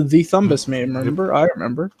Thumbus. That's the Thumbus meme. Remember? I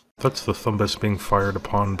remember." That's the Thumbus being fired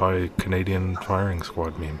upon by Canadian firing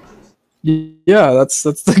squad meme. Yeah, that's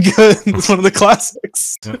the good. It's one of the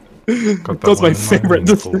classics. Yeah. That's my favorite.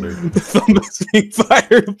 The Thumbus being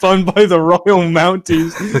fired upon by the Royal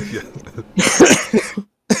Mounties.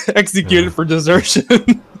 Executed for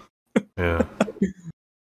desertion. Yeah.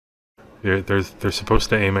 They're supposed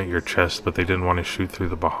to aim at your chest, but they didn't want to shoot through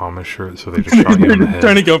the Bahamas shirt, so they just shot you in the head.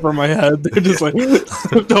 Trying to go for my head. They're just like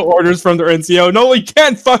the orders from their NCO. No, you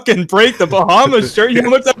can't fucking break the Bahamas shirt. You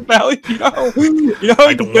know what's that value? You know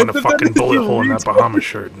I don't want a fucking bullet hole in that Bahamas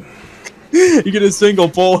shirt. You get a single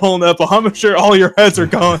bullet hole in that Bahamas shirt, all your heads are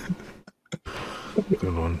gone.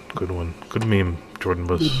 Good one. Good meme,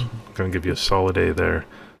 Jordanbus. Gonna give you a solid A there.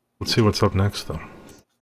 Let's see what's up next, though.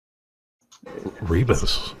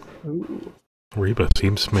 Rebus. Rebus.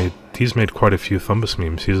 He's made quite a few Thumbus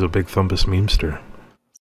memes. He's a big Thumbus memester.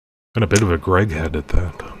 And a bit of a Greg head at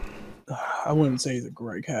that. I wouldn't say he's a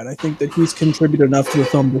Greg head. I think that he's contributed enough to the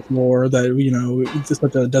Thumbus lore that, you know,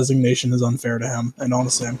 such a designation is unfair to him. And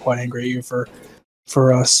honestly, I'm quite angry at you for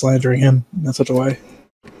slandering him in such a way.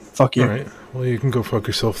 Fuck you. Alright, well you can go fuck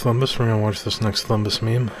yourself, Thumbus. We're gonna watch this next Thumbus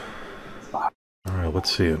meme. Alright,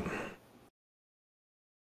 let's see it.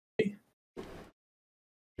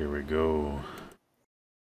 Here we go.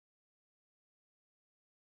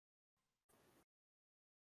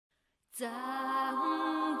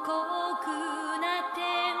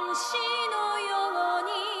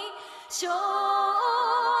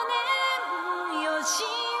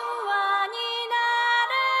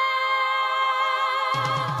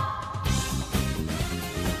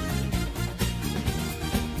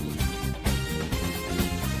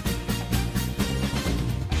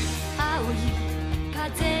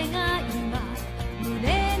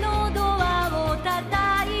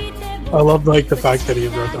 I love like the fact that he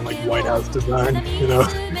wrote down like White House design, you know.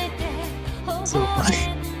 So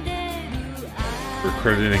funny. We're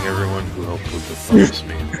crediting everyone who helped with the Thumbus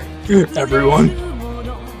meme. Everyone.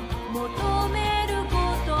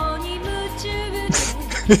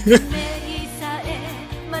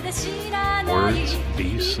 Words,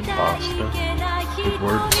 beast, and pasta. Good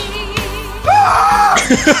words.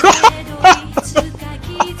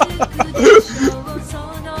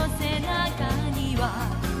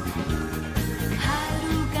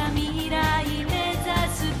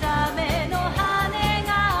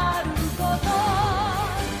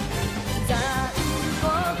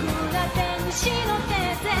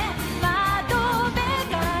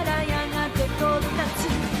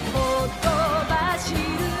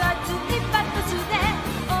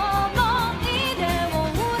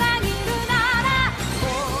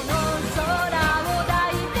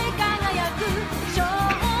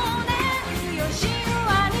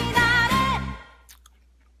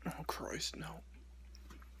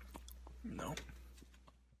 No.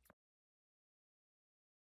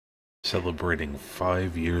 Celebrating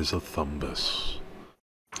 5 years of Thumbus.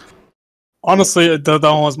 Honestly, that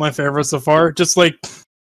one was my favorite so far. Just like,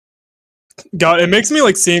 God, it makes me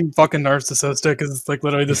like seem fucking narcissistic because it's like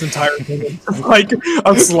literally this entire thing of, like a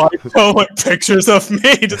slideshow, like pictures of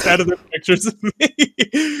me, just edited pictures of me.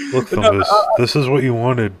 Look, Thumbus, this is what you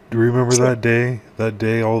wanted. Remember that day? That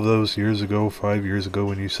day all those years ago, 5 years ago,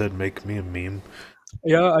 when you said, make me a meme?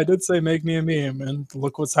 Yeah, I did say make me a meme, and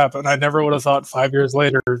look what's happened. I never would have thought 5 years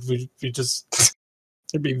later we just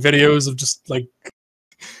there'd be videos of just like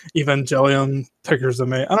Evangelion pictures of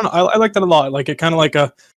me. I don't know. I like that a lot. Like it kind of like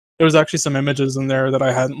there was actually some images in there that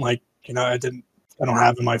I hadn't like, you know, I don't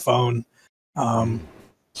have in my phone. I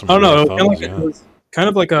don't know. It was kind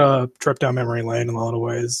of like a trip down memory lane in a lot of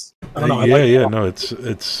ways. I don't know. No,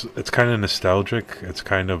 it's kind of nostalgic. It's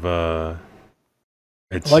kind of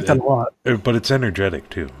I like that a lot. But it's energetic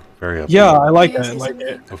too. Very upbeat. Yeah, I like that. I like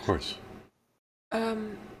it. Of course.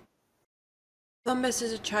 Thumbus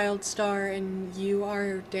is a child star, and you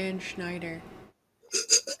are Dan Schneider.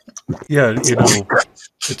 Yeah, you know,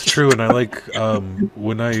 it's true, and I like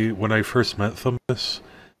when I first met Thumbus,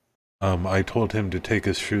 I told him to take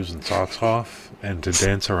his shoes and socks off and to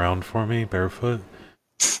dance around for me barefoot.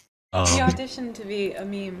 He auditioned to be a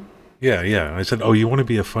meme. Yeah. I said, "Oh, you want to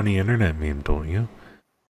be a funny internet meme, don't you?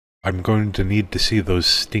 I'm going to need to see those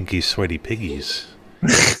stinky, sweaty piggies."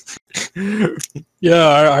 Yeah,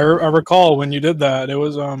 I recall when you did that. It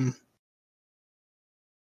was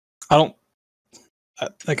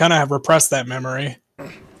I kind of have repressed that memory.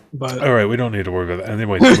 But All right, we don't need to worry about that.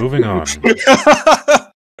 Anyways, moving on.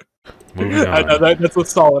 Moving I know on. that's a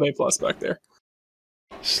solid A+ back there.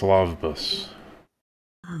 Slavbus.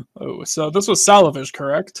 Oh, so this was Salvage,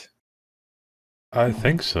 correct? I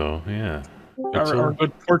think so. Yeah. Our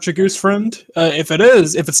good Portuguese friend. If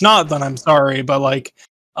it's not, then I'm sorry. But like,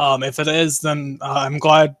 if it is, then I'm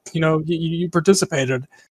glad you participated.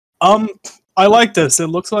 I like this. It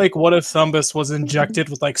looks like what if Thumbus was injected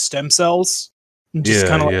with like stem cells, and just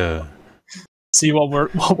kind of see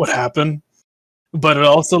what would happen. But it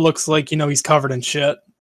also looks like he's covered in shit.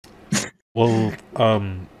 Well,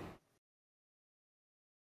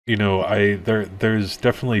 there's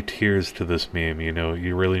definitely tiers to this meme.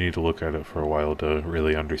 You really need to look at it for a while to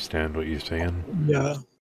really understand what you're saying. Yeah.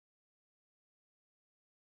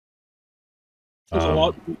 There's a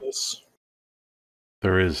lot to this.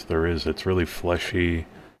 There is. It's really fleshy.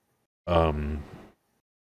 Do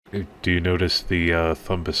you notice the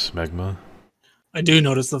Thumbus Smegma? I do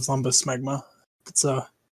notice the Thumbus Smegma. It's of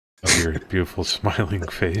your beautiful smiling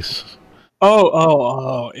face.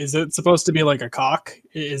 Oh! Is it supposed to be like a cock?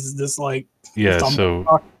 Is this like? Yeah. So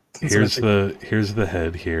cock? here's the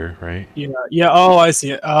head here, right? Yeah. Oh, I see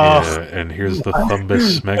it. Oh. Yeah, and here's the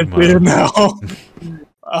Thumbus Smegma. I see it now.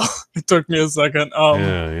 It took me a second.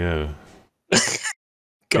 Yeah.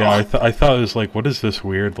 God. Yeah, I thought it was like, what is this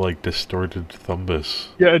weird, like, distorted Thumbus?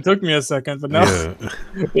 Yeah, it took me a second, but now Yeah.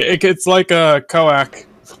 it's like a coac.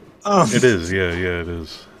 It is, yeah, it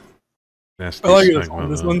is. Nasty I like Smegma,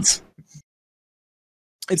 this one's.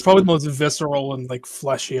 It's probably the most visceral and like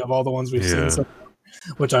fleshy of all the ones we've seen, so,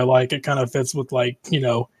 which I like. It kind of fits with like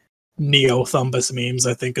neo Thumbus memes.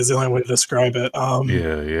 I think is the only way to describe it.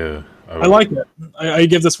 Yeah. I like it. I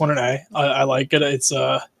give this one an A. I like it.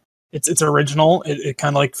 It's original. It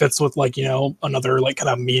kind of like fits with like another like kind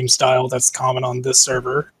of meme style that's common on this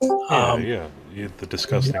server. Yeah, the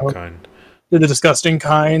disgusting kind. The disgusting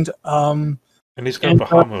kind. And he's got a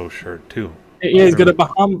Bahamo shirt too. Yeah, he's got a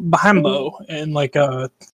Bahamo and like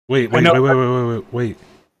a. Wait!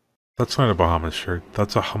 That's not a Bahamas shirt.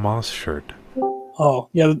 That's a Hamas shirt. Oh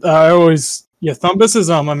yeah, Thumbus is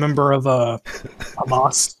a member of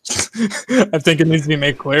Hamas. I think it needs to be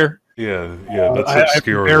made clear. Yeah, that's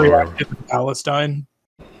obscure. I'm very active in Palestine.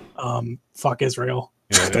 Fuck Israel.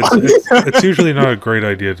 Yeah, it's usually not a great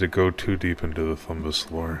idea to go too deep into the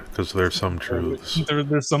Thumbus lore because there's some truths.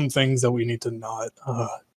 There's some things that we need to not,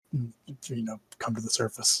 come to the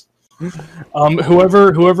surface.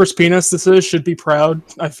 Whoever's penis this is should be proud.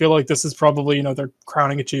 I feel like this is probably their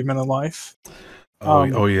crowning achievement in life.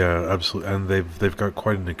 Oh yeah, absolutely, and they've got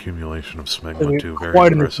quite an accumulation of Smegma too. Very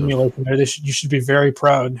quite impressive. An accumulation. You should be very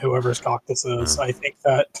proud, whoever's cock this is. I think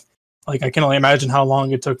that, like, I can only imagine how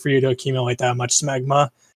long it took for you to accumulate that much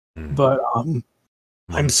Smegma, but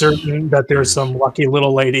I'm certain that there's some lucky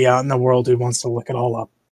little lady out in the world who wants to look it all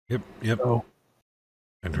up. Yep. So,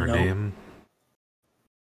 and her name?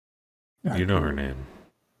 You know her name.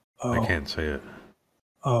 Oh. I can't say it.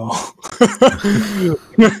 Oh.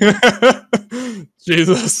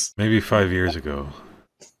 Jesus. Maybe 5 years ago.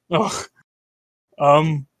 Oh.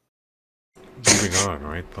 Moving on,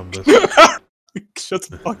 right, Thumbus? Shut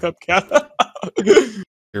the fuck up, cat.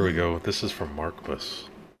 Here we go. This is from Markbus.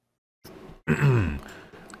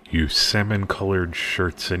 You salmon-colored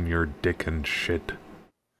shirts in your dick and shit.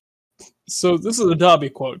 So this is a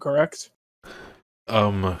Dobby quote, correct?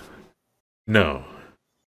 No.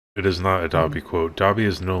 It is not a Dobby quote. Dobby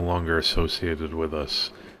is no longer associated with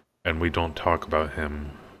us, and we don't talk about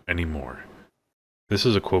him anymore. This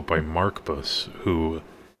is a quote by Markbus, who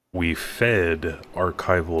we fed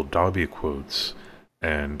archival Dobby quotes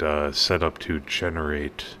and set up to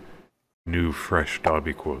generate new, fresh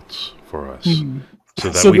Dobby quotes for us. So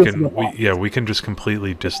that we can just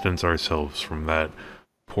completely distance ourselves from that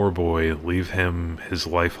poor boy, leave him his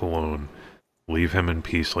life alone, leave him in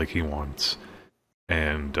peace like he wants.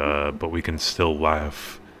 And but we can still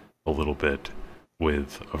laugh a little bit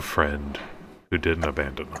with a friend who didn't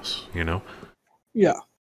abandon us, Yeah.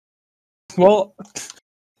 Well,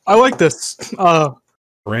 I like this.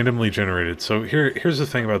 Randomly generated. So here's the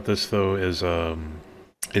thing about this though is it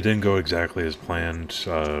didn't go exactly as planned.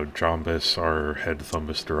 Jordanbus, our head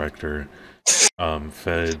Thumbus director,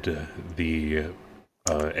 fed the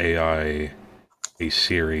AI a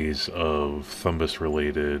series of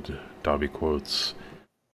Thumbus-related Dobby quotes,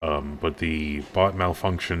 but the bot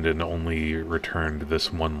malfunctioned and only returned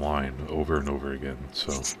this one line over and over again.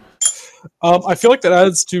 So, I feel like that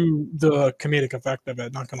adds to the comedic effect of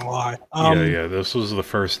it. Not gonna lie. Yeah. This was the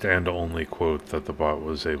first and only quote that the bot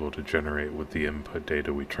was able to generate with the input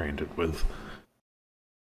data we trained it with.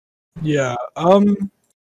 Yeah.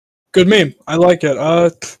 Good meme. I like it. I'll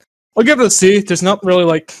give it a C. There's not really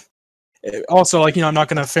like. Also, like, I'm not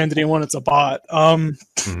gonna offend anyone. It's a bot.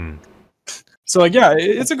 So like, yeah,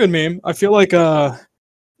 it's a good meme. I feel like the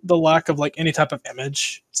lack of like any type of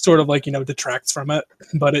image sort of like detracts from it,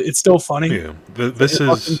 but it's still funny. Yeah, this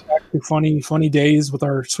is back to funny days with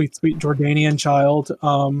our sweet Jordanian child.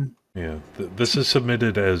 Yeah, this is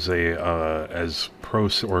submitted as a as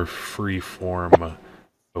prose or free form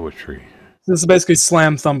poetry. This is basically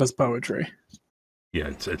slam Thumbus poetry. Yeah,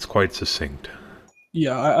 it's quite succinct.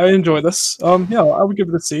 Yeah, I enjoy this. Yeah, I would give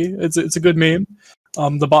it a C. It's a good meme.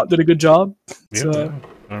 The bot did a good job. Yeah.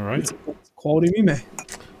 All right. It's a quality meme.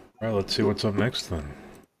 All right, let's see what's up next then.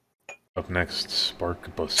 Up next,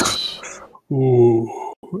 Sparkbus.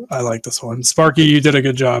 Ooh, I like this one. Sparky, you did a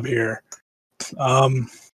good job here.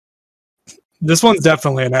 This one's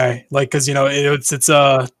definitely an A. Like, because it's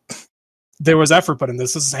there was effort put in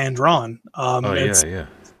this. This is hand drawn. It's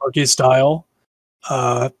Sparky's style.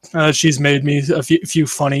 She's made me a few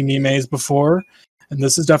funny memes before, and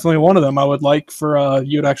this is definitely one of them. I would like for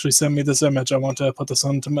you to actually send me this image. I want to put this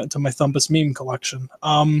onto my Thumbus meme collection.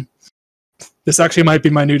 This actually might be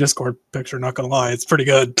my new Discord picture. Not gonna lie, it's pretty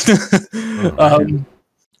good.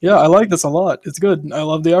 Yeah, I like this a lot. It's good. I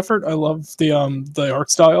love the effort. I love the art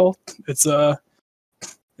style. It's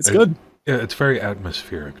good. Yeah, it's very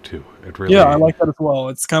atmospheric too. It really. Yeah, I like that as well.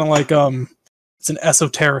 It's kind of like it's an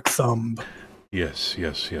esoteric thumb. Yes.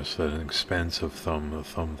 That expansive thumb, a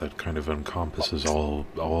thumb that kind of encompasses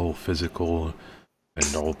all physical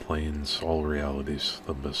and all planes, all realities.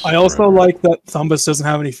 Thumbus. I also like that Thumbus doesn't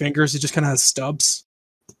have any fingers. He just kind of has stubs.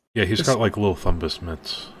 Yeah, he's got like little Thumbus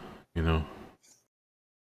mitts,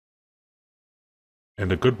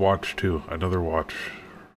 And a good watch too. Another watch.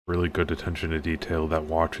 Really good attention to detail. That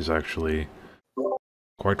watch is actually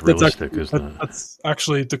quite realistic, isn't it? That's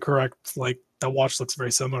actually the correct, that watch looks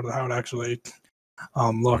very similar to how it actually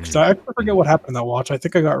looks. I forget what happened to that watch. I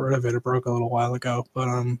think I got rid of it. It broke a little while ago, but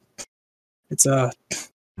it's a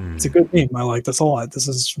good meme. I like this a lot. This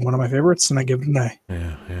is one of my favorites, and I give it an A.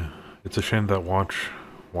 Yeah. It's a shame that watch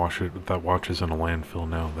is in a landfill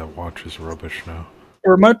now. That watch is rubbish now.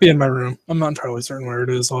 Or it might be in my room. I'm not entirely certain where it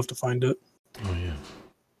is. I'll have to find it. Oh yeah.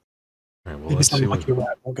 All right, well, maybe let's see. Lucky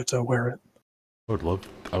rat will get to wear it. I would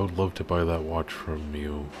love to buy that watch from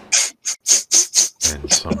you.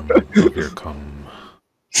 And some of your cum.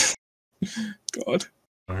 God.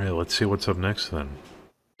 All right, let's see what's up next then.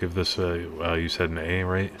 Give this you said an A,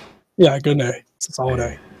 right? Yeah, good A. It's a solid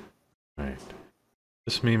A. All right.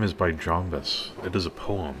 This meme is by Jordanbus. It is a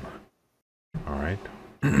poem. All right.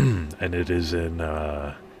 And it is in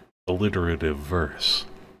alliterative verse.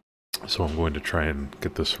 So I'm going to try and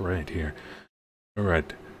get this right here.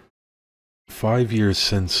 Alright. 5 years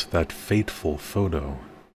since that fateful photo,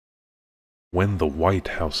 when the White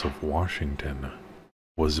House of Washington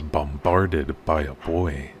was bombarded by a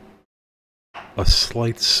boy, a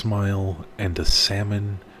slight smile and a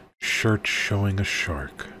salmon shirt showing a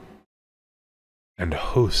shark, and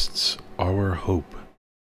hosts our hope,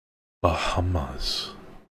 Bahamas.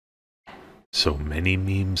 So many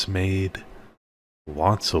memes made,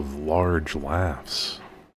 lots of large laughs.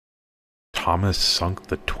 Thomas sunk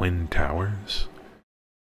the Twin Towers?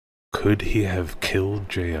 Could he have killed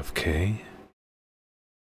JFK?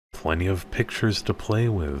 Plenty of pictures to play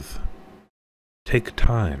with. Take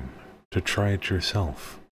time to try it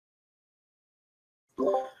yourself.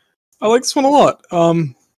 I like this one a lot.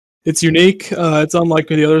 It's unique. It's unlike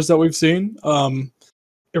the others that we've seen.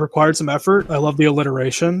 It required some effort. I love the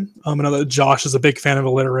alliteration. I know that Josh is a big fan of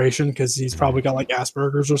alliteration because he's probably got like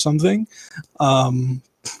Asperger's or something.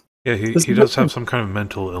 Yeah, he does have some kind of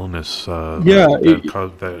mental illness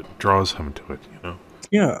that draws him to it,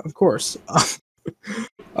 Yeah, of course.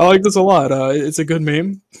 I like this a lot. It's a good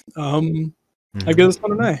meme. I give this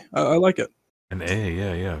one an A. I like it. An A,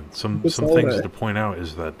 yeah. Some things to point out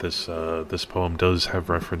is that this poem does have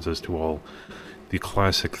references to all the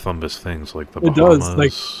classic Thumbus things, like the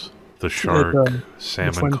Bahamas, the shark,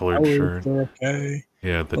 salmon-colored shirt. Okay.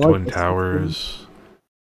 Yeah, the Twin Towers,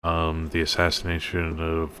 the assassination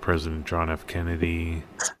of President John F. Kennedy,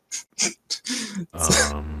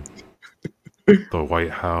 the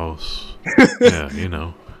White House. Yeah,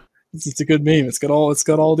 It's a good meme. It's got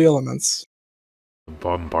all the elements. The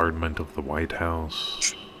bombardment of the White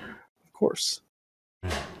House. Of course.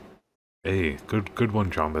 Yeah. Hey, good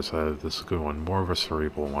one, John. This is a good one. More of a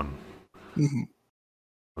cerebral one.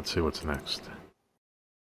 Let's see what's next.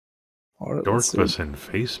 Dorkbus and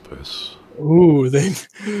Facebus. Ooh,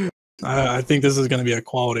 I think this is going to be a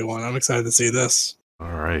quality one. I'm excited to see this.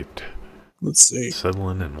 All right. Let's see.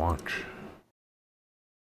 Settle in and watch.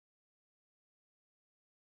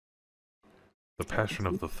 The Passion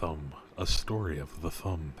of the Thumb, a story of the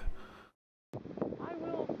thumb. I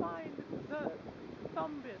will find the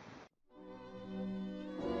Thumbus.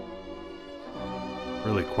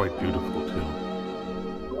 Really quite beautiful too.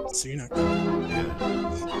 Scenic.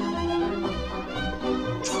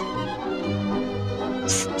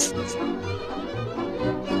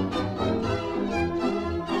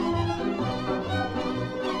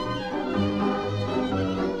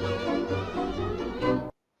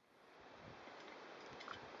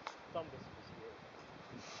 Thumbus was here.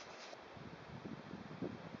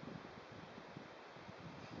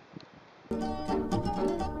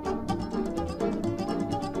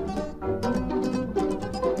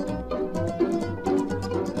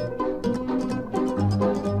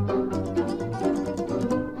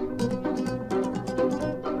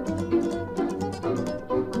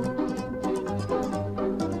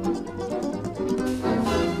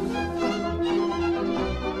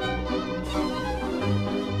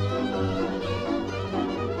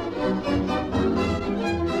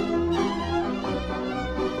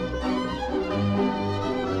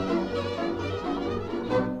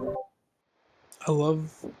 I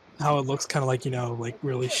love how it looks kind of like, you know, like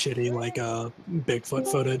really shitty, like Bigfoot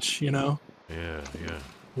footage, you know? Yeah, yeah.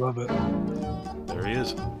 Love it. There he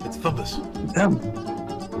is. It's Thumbus. Damn.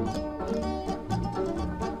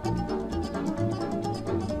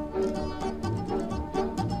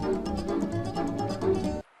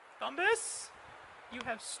 Thumbus, you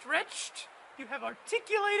have stretched, you have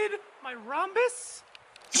articulated my rhombus.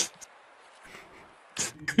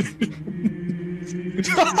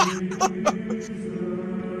 You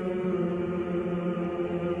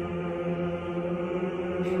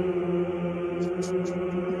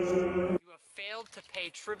have failed to pay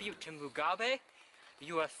tribute to Mugabe,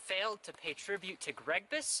 you have failed to pay tribute to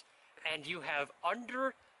Gregbus, and you have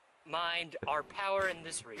undermined our power in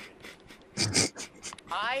this region.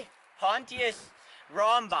 I, Pontius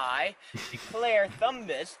Rhombei, declare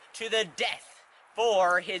Thumbus to the death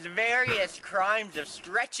for his various crimes of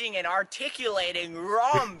stretching and articulating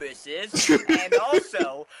rhombuses, and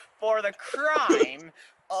also for the crime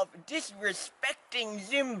of disrespecting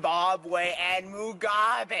Zimbabwe and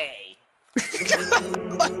Mugabe.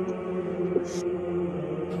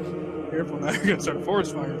 Careful now, you're gonna start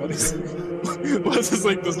forest fire, buddies. What's this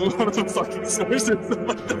like? This is one of the fucking sources of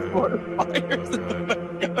like the forest fires in the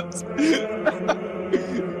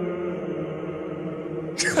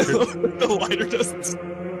the lighter doesn't.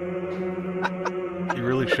 You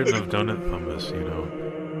really shouldn't have done it, Thumbus, you know.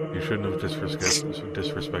 You shouldn't have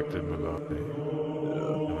disrespected Mugabe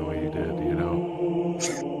in the way you did, you know.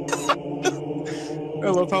 I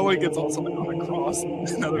love how like it's also like on a cross.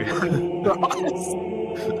 Another cross.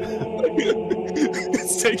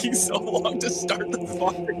 It's taking so long to start the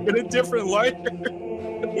fire in a different lighter.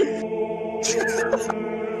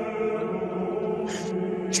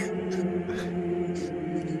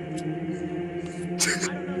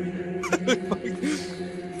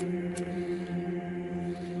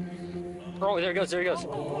 Oh, there it goes, there it goes.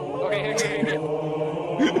 Okay, here.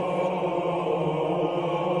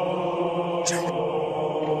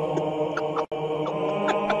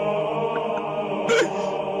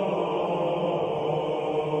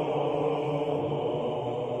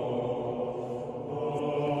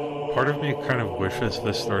 Part of me kind of wishes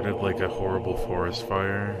this started like a horrible forest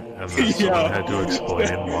fire, and then someone had to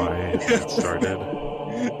explain why it started.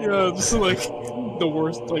 Yeah, just like the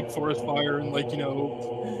worst like forest fire in like, you know,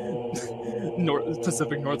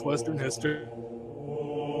 Pacific Northwestern history.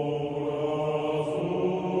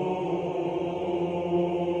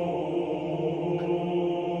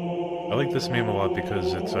 I like this meme a lot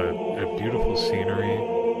because it's a beautiful scenery,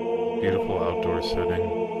 beautiful outdoor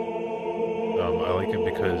setting. I like it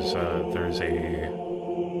because there's a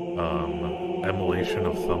emulation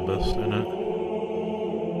of Thumbus in it.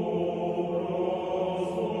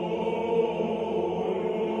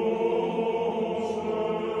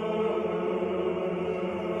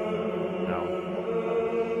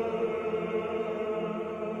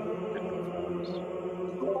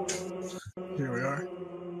 Here we are.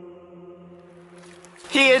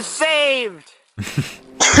 He is saved!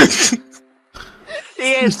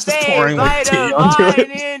 He is Just saved pouring, by like, tea onto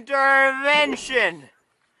divine it. intervention!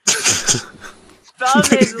 Thumb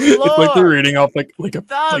is It's Lord! like they're reading off like a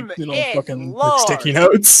Thumb like, you know, is fucking like, Lord. sticky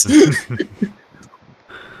notes. I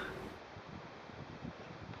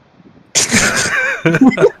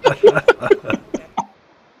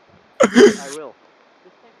will.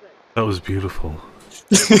 That was beautiful.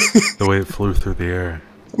 The way it flew through the air.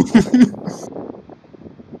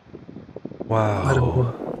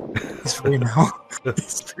 Wow. He's free now.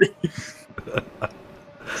 He's free.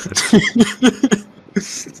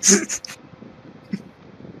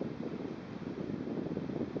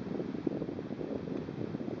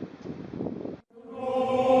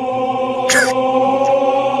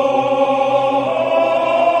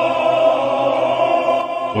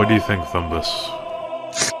 What do you think, Thumbus?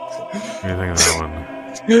 What do you think of that one?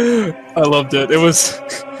 I loved it. It was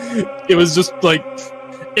just like,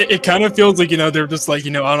 it kind of feels like, you know, they're just like,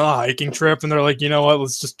 you know, on a hiking trip, and they're like, you know what,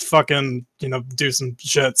 let's just fucking, you know, do some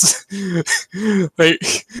shits. Like,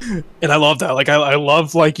 and I love that. Like, I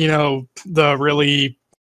love, like, you know, the really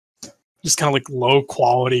just kind of like low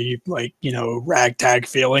quality, like, you know, ragtag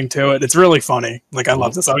feeling to it. It's really funny. Like, I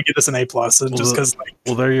love this. I would give this an A+, and just because, like,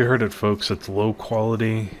 well, there you heard it, folks. It's low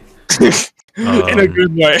quality. in a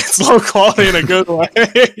good way. It's low quality in a good way.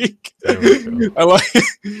 There we go. I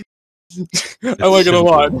like it a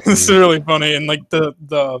lot. It's really funny, and like the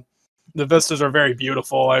vistas are very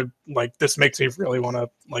beautiful. I like this makes me really want to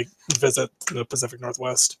like visit the Pacific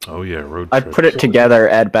Northwest. Oh yeah, road I trip. put it together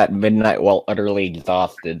at about midnight while utterly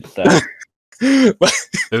exhausted. So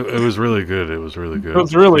It was really good. It was really good. It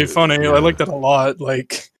was really funny. Yeah. I liked it a lot.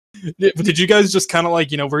 Like, did you guys just kind of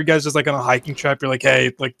like, you know, were you guys just like on a hiking trip? You're like,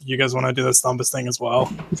 hey, like, you guys want to do this Thumbus thing as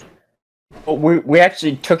well? we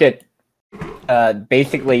actually took it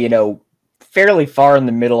basically, you know, fairly far in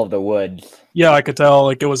the middle of the woods. Yeah, I could tell.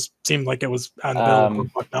 Like, seemed like it was out in the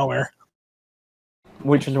middle of nowhere.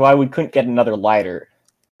 Which is why we couldn't get another lighter.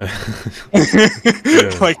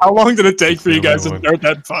 Like, how long did it take for you guys to start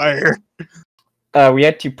that fire? We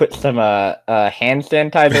had to put some hand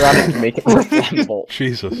sanitizer on it to make it more flammable.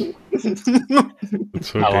 Jesus. That's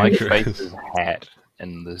so I like dangerous. Face's hat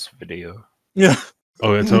in this video. Yeah.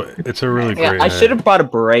 Oh, it's a really Yeah, great I hat. should have bought a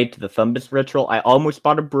beret to the Thumbus ritual. I almost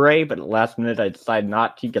bought a beret, but at the last minute I decided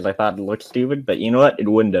not to because I thought it looked stupid. But you know what? It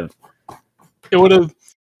wouldn't have. It would have.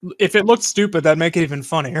 If it looked stupid, that'd make it even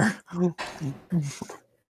funnier.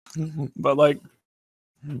 But like,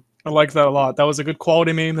 I like that a lot. That was a good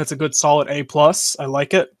quality meme. That's a good solid A+. I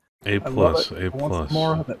like it. A+, I love it. A+. I want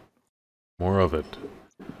more of it. More of it.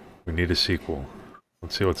 We need a sequel.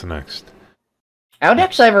 Let's see what's next. I don't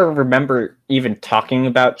actually ever remember even talking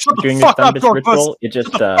about Shut the doing a fuck up, Thumbus Dorkbus! ritual. It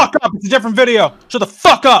just Shut the fuck up! It's a different video! Shut the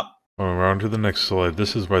fuck up! Oh, we're on to the next slide.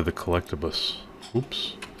 This is by the Collectibus.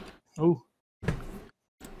 Oops. Oh.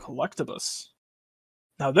 Collectibus.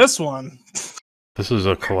 Now this one. This is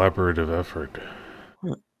a collaborative effort.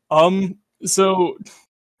 So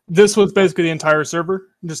this was basically the entire server,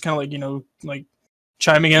 just kind of like, you know, like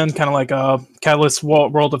chiming in, kind of like Catalyst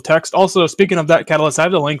World of Text. Also, speaking of that, Catalyst, I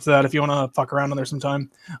have the link to that if you want to fuck around in there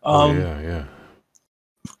sometime. Yeah.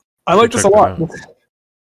 I like this a Check lot. that out.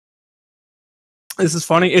 This is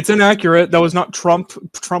funny. It's inaccurate. That was not Trump.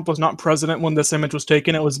 Trump was not president when this image was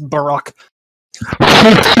taken. It was Barack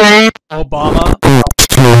Obama.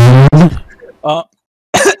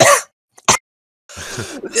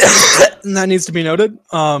 And that needs to be noted.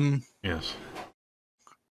 Yes.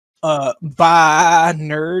 Bye,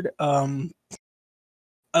 nerd.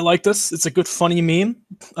 I like this. It's a good, funny meme.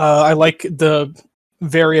 I like the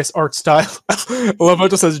various art style. I love how it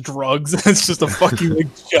just says drugs. It's just a fucking like,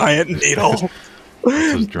 giant needle.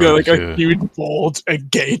 Drugs, Yeah, like a yeah. huge bulge, a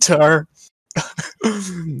gator.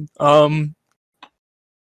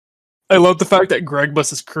 I love the fact that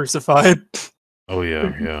Rebus is crucified, Oh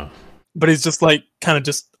yeah. but he's just like kind of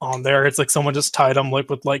just on there. It's like someone just tied him like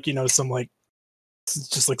with like, you know, some like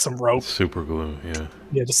just like some rope. Super glue, yeah.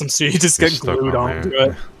 Yeah, just some. So you just He's get stuck glued on onto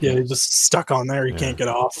there. it. Yeah, you're just stuck on there. You Yeah. can't get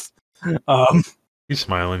off. He's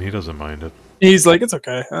smiling, he doesn't mind it. He's like, it's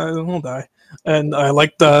okay. We'll die. And I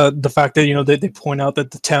like the fact that, you know, they point out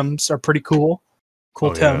that the Thames are pretty cool. Cool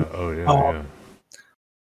Oh Thames. yeah, oh yeah.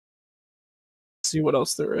 See what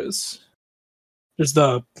else there is. There's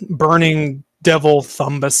the burning devil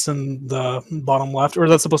Thumbus in the bottom left, or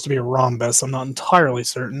that's supposed to be a Rhombus. I'm not entirely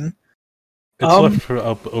certain. It's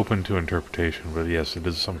left open to interpretation, but yes, it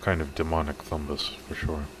is some kind of demonic Thumbus for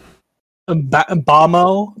sure.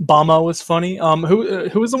 Bamo is funny.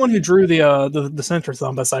 Who was the one who drew the center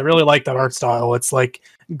Thumbus? I really like that art style. It's like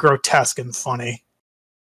grotesque and funny.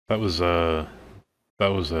 That was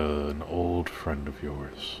an old friend of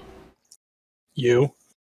yours. You.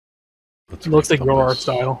 That's Looks right, like your art Thumbus.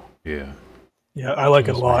 style. Yeah. Yeah, I like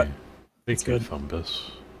it a That was lot. me. It's Thank you, good.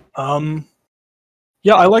 Thumbus.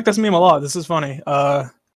 Yeah, I like this meme a lot. This is funny. I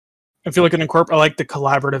feel like I like the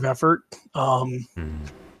collaborative effort.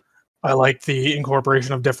 I like the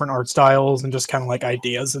incorporation of different art styles and just kind of like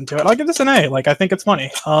ideas into it. I'll give this an A. Like, I think it's funny.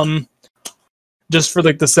 Just for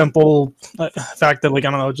like the simple fact that, like,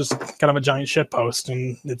 I don't know, just kind of a giant shit post,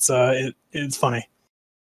 and it's funny.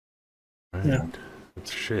 Right. Yeah.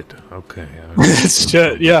 It's shit. Okay. It's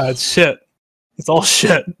shit. Yeah, it's shit. It's all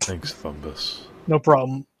shit. Thanks, Thumbus. No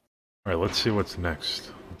problem. Alright, let's see what's next.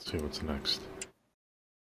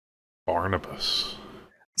 Barnibus.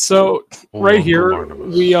 So, Hold right on, here,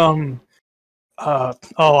 Barnibus. we, I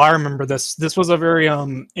remember this. This was a very,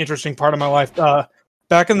 interesting part of my life.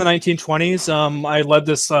 Back in the 1920s, I led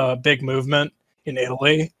this, big movement in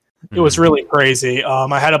Italy. It was really crazy.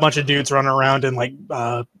 I had a bunch of dudes running around in, like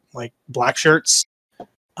black shirts.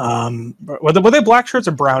 Were they black shirts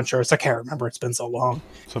or brown shirts? I can't remember. It's been so long.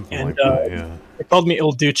 Something like that, yeah. They called me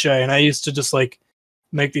Il Duce, and I used to just, like,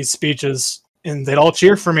 make these speeches, and they'd all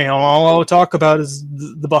cheer for me. All I would talk about is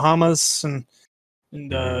the Bahamas and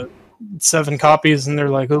 7 copies, and they're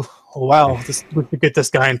like, "Oh wow, we could get this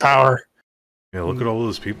guy in power." Yeah, look at all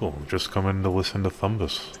those people just coming to listen to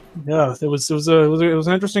Thumbus. Yeah, it was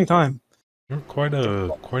an interesting time. You're quite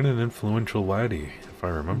an influential laddie, if I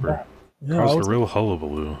remember. Yeah, Caused a real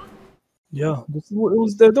hullabaloo. Yeah,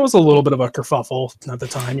 there was a little bit of a kerfuffle at the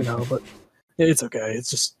time, but it's okay. It's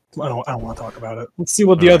just I don't want to talk about it. Let's see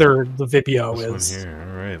what the Vipio this is. One here.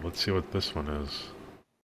 All right, let's see what this one is.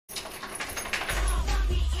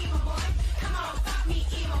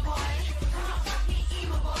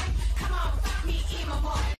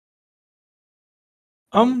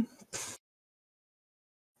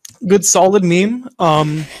 Good solid meme.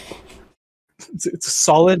 It's a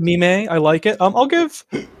solid meme. I like it. I'll give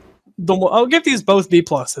these both B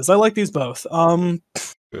pluses. I like these both.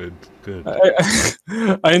 Good.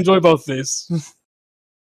 I enjoy both these.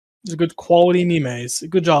 They're good quality memes.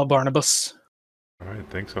 Good job, Barnibus. All right,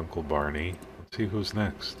 thanks, Uncle Barney. Let's see who's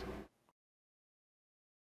next.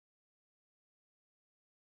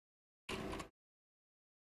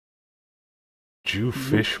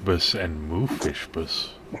 Jewfishbus and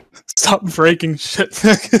Moofishbus. Stop breaking shit.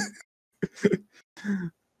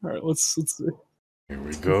 Alright, let's see. Here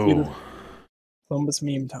we go. Thumbus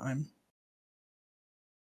meme time.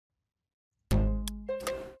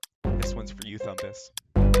 This one's for you, Thumbus.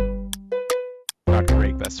 Not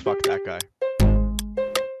Rebus, fuck that guy.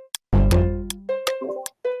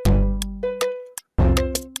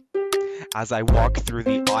 As I walk through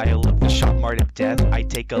the aisle of the shop mart of death, I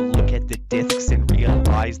take a look at the discs and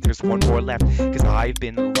realize there's one more left. Cause I've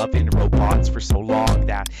been loving robots for so long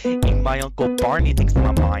that even my Uncle Barney thinks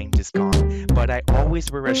that my mind is gone. But I always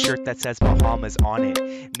wear a shirt that says Bahamas on it.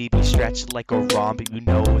 Me be stretched like a rhomb, you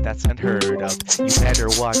know that's unheard of. You better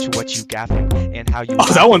watch what you gaffing and how you.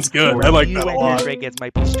 Oh, that one's good. I like that a lot. Your regads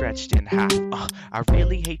might be stretched in half. I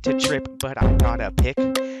really hate to trip, but I gotta pick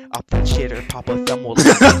up that shit or pop a thumb will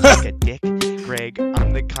like a dick. Greg,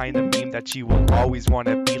 I'm the kind of meme that you will always want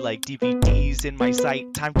to be like. DVDs in my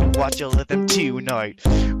sight, time to watch all of them tonight.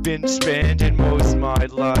 Been spending most my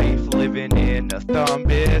life living in a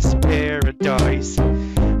Thumbus paradise.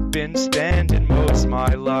 Been spending most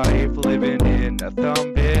my life living in a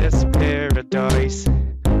Thumbus paradise.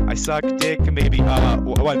 I suck dick maybe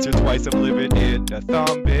once or twice. I'm living in a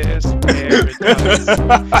Thumbus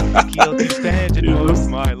paradise. Guilty spending most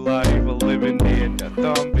my life living in a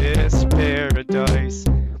Thumbus paradise.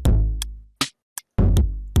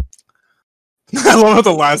 I love how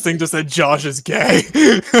the last thing just said Josh is gay.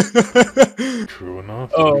 True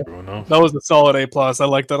enough. Oh, True enough. that was a solid A+. I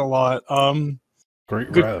like that a lot.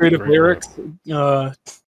 Great good rap, creative great lyrics. I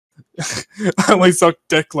only sucked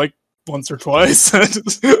dick like once or twice.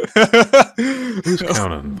 Who's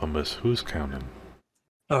counting, Thumbus? Who's counting?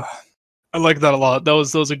 I like that a lot. That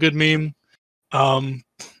was a good meme. I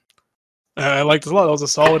liked it a lot. That was a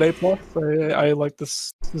solid A+. I like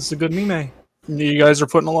this. This is a good meme. You guys are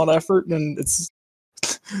putting a lot of effort, and it's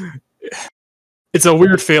a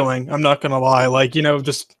weird feeling. I'm not gonna lie. Like,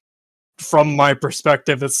 just from my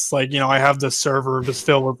perspective, it's like, I have this server just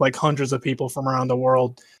filled with like hundreds of people from around the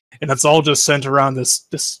world, and it's all just sent around this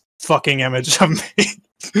fucking image of me.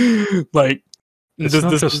 Like, it's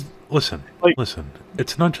not just listen.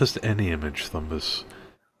 It's not just any image, Thumbus.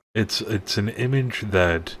 It's an image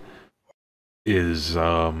that is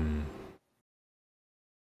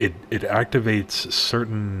it activates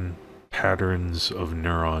certain patterns of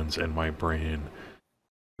neurons in my brain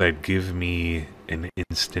that give me an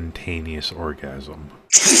instantaneous orgasm.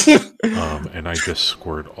 And I just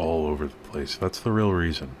squirt all over the place. That's the real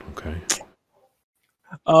reason, okay?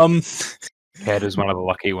 Cat is one of the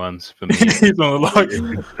lucky ones for me. He's one of the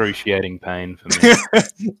lucky. Excruciating pain for me.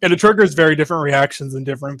 And it triggers very different reactions in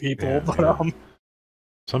different people. Yeah, but yeah.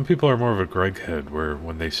 Some people are more of a Greg head, where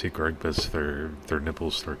when they see Gregbus, their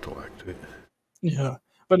nipples start to activate. Yeah,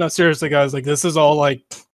 but no, seriously, guys, like, this is all like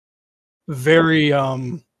very I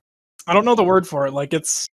don't know the word for it. Like,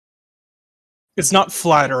 it's it's not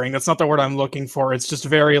flattering. That's not the word I'm looking for. It's just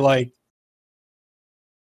very like,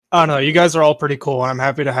 I don't know. You guys are all pretty cool, and I'm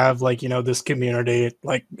happy to have like this community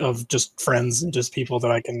like of just friends and just people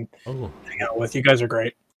that I can hang out with. You guys are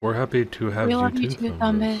great. We're happy to have We you love too, you too,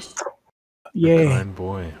 Thumbus. Thumbus. Yay. Kind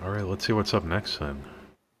boy. All right, let's see what's up next then.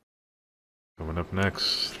 Coming up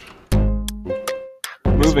next.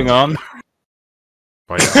 Moving on.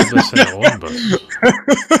 By Azzbus and Olympus.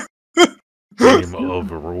 Game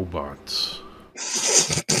of robots.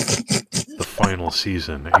 The final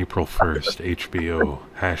season, April 1st, HBO.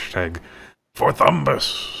 Hashtag for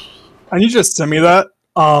Thumbus. I need you to send me that.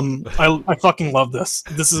 I fucking love this.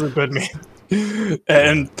 This is a good meme.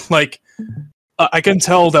 And like I can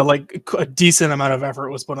tell that like a decent amount of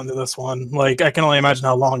effort was put into this one. Like I can only imagine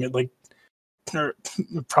how long it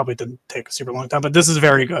it probably didn't take a super long time, but this is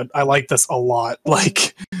very good. I like this a lot.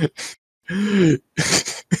 Like it's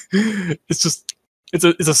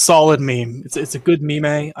a solid meme. It's a good meme.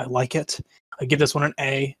 I like it. I give this one an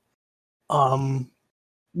A.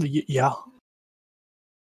 Yeah.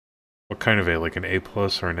 What kind of A? Like an A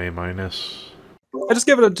plus or an A minus? I just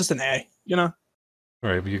give it just an A,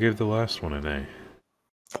 Alright, but you gave the last one an A.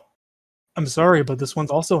 I'm sorry, but this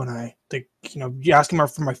one's also an A. Like, you asking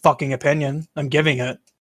for my fucking opinion. I'm giving it.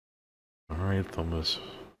 Alright, Thumbus.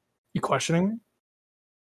 You questioning me?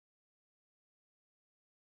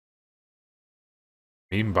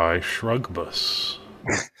 Meme by Shrugbus.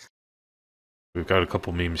 We've got a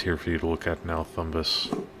couple memes here for you to look at now,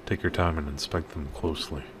 Thumbus. Take your time and inspect them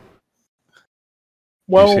closely.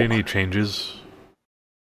 Well, do you see any changes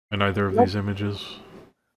in either of these images?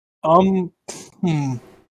 No,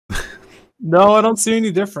 I don't see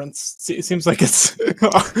any difference. It seems like it's...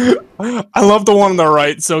 I love the one on the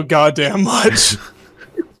right so goddamn much.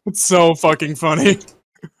 It's so fucking funny.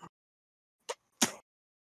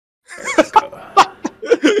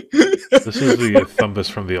 This is the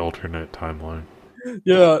Thumbus from the alternate timeline.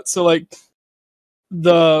 Yeah, so like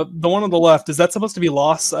the one on the left, is that supposed to be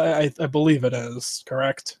lost? I believe it is,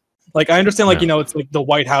 correct? Like I understand like it's like the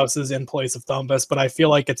White House is in place of Thumbus, but I feel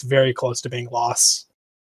like it's very close to being lost.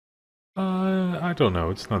 I don't know.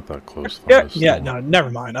 It's not that close. Yeah, no, never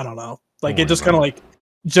mind. I don't know. Like it just kind of like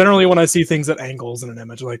generally when I see things at angles in an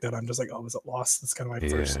image like that, I'm just like, oh, is it lost? That's kind of my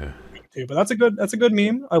first too. But that's a good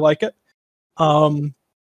meme. I like it.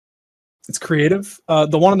 It's creative.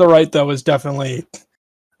 The one on the right though is definitely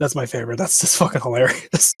that's my favorite. That's just fucking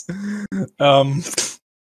hilarious.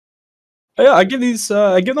 Yeah, I give these.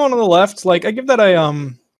 I give the one on the left. Like I give that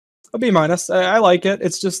a B minus. I like it.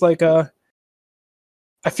 It's just like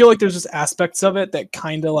I feel like there's just aspects of it that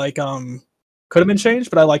kind of like could have been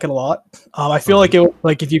changed, but I like it a lot. I feel like it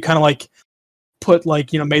like if you kind of like put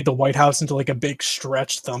like made the White House into like a big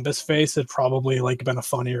stretched Thumbus face, it'd probably like been a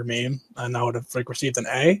funnier meme, and I would have like received an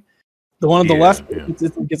A. The one on the left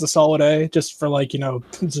it gets a solid A just for like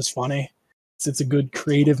it's just funny. It's a good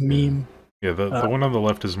creative meme. Yeah, the one on the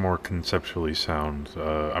left is more conceptually sound.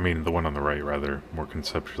 I mean, the one on the right rather more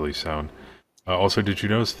conceptually sound. Also, did you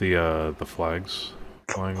notice the flags?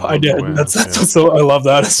 I did. That's so. I love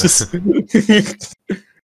that. It's just.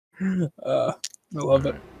 I love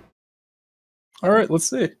it. All right, let's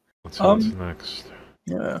see. Let's see what's next.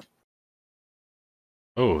 Yeah.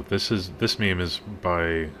 Oh, this meme is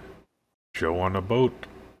by Joe on a boat.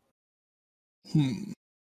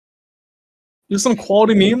 There's some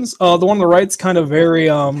quality memes. The one on the right's kind of very.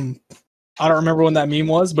 I don't remember when that meme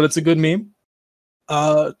was, but it's a good meme.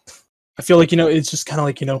 I feel like it's just kind of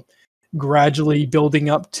like gradually building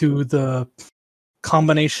up to the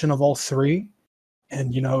combination of all three,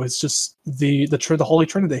 and it's just the Holy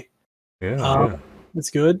Trinity. Yeah, it's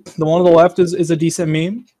good. The one on the left is a decent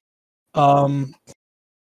meme.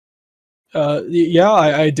 Yeah,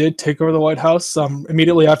 I did take over the White House.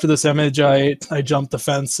 Immediately after this image, I jumped the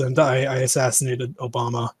fence and I assassinated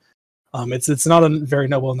Obama. It's not a very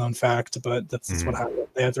well known fact, but that's what happened.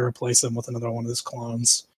 They had to replace him with another one of his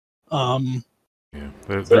clones. Yeah,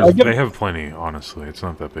 they have plenty. Honestly, it's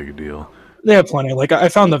not that big a deal. They have plenty. Like I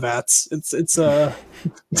found the VATS. It's the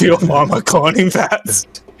Obama cloning VATS.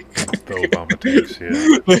 The Obama tanks, yeah.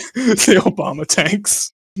 The Obama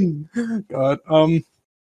tanks. God.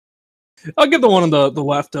 I'll give the one on the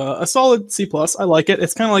left a solid C+. I like it.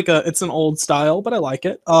 It's kind of like it's an old style, but I like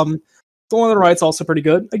it. The one on the right's also pretty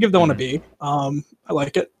good. I give that one a B. I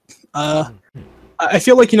like it. I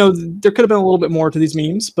feel like there could have been a little bit more to these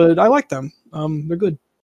memes, but I like them. They're good.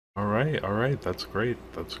 All right. That's great.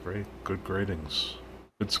 Good gradings.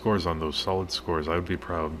 Good scores on those. Solid scores. I would be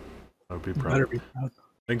proud. Better be proud.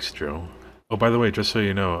 Thanks, Joe. Oh, by the way, just so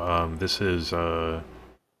you know, this is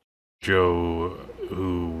Joe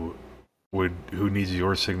who who needs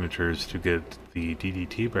your signatures to get the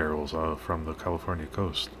DDT barrels from the California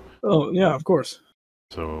coast. Oh yeah, of course.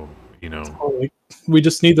 So we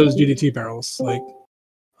just need those DDT barrels. Like,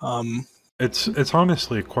 it's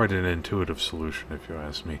honestly quite an intuitive solution, if you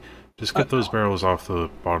ask me. Just get those barrels off the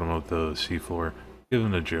bottom of the seafloor, give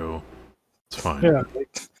them to Joe. It's fine. Yeah,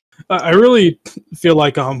 I really feel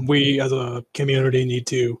like we as a community need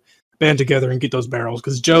to band together and get those barrels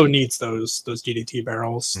because Joe needs those DDT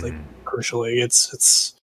barrels. Like, crucially,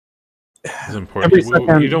 it's important.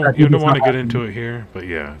 You don't want to get into it here, but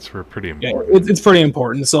yeah, it's pretty important. Yeah, it's pretty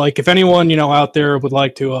important. So, like, if anyone out there would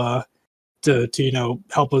like to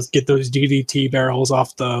help us get those DDT barrels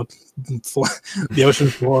off the ocean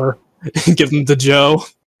floor and give them to Joe,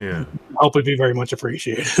 yeah, help would be very much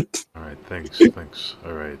appreciated. All right, thanks.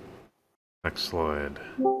 All right, next slide.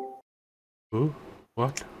 Ooh,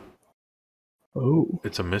 what? Oh,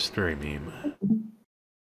 it's a mystery meme.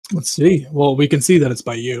 Let's see. Well, we can see that it's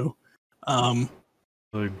by you. Don't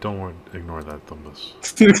ignore that, Thumbus.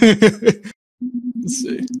 Let's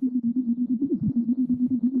see.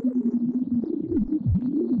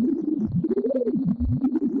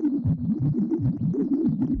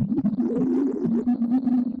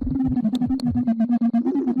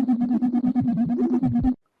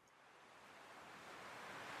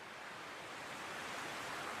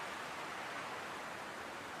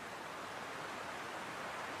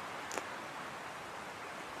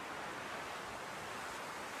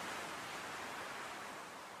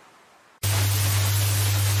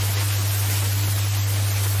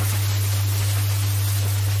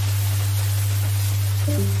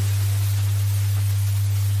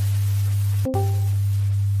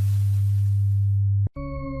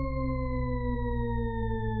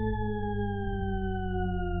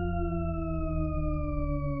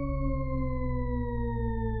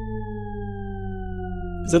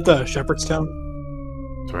 Is that the Shepherdstown?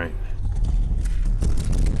 That's right.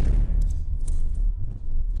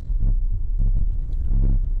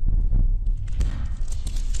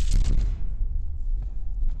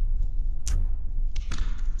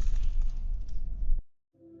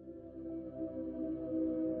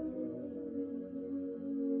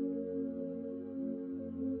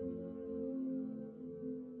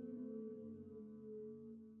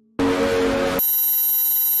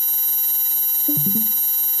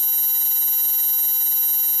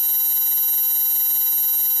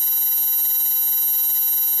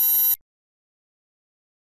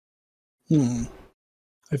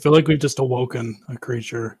 I feel like we've just awoken a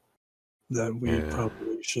creature that we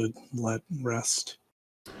probably should let rest.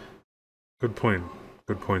 Good point.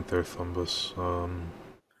 Good point there, Thumbus.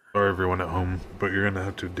 Sorry everyone at home, but you're gonna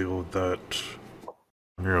have to deal with that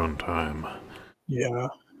on your own time. Yeah.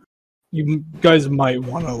 You guys might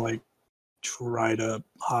want to, try to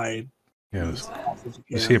hide. Yeah.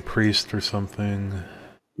 You see a priest or something?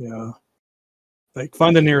 Yeah.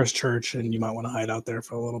 Find the nearest church, and you might want to hide out there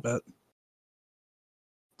for a little bit.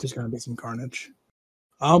 There's gonna be some carnage.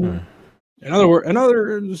 In other words,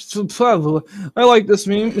 I like this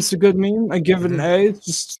meme. It's a good meme. I give it an A.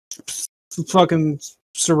 It's just fucking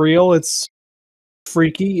surreal. It's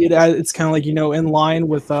freaky. It's kind of in line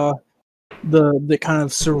with the kind of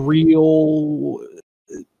surreal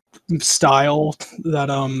style that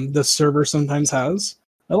the server sometimes has.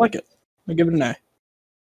 I like it. I give it an A.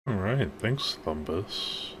 All right, thanks,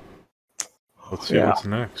 Thumbus. Let's see what's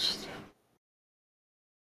next.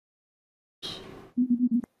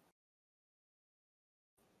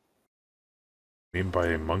 Made by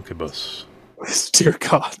Markbus. Dear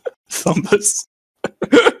God, Thumbus.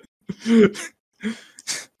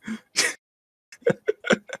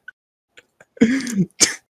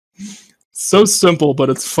 So simple, but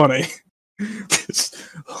it's funny.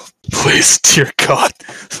 Please, dear God,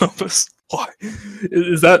 Thumbus. Why?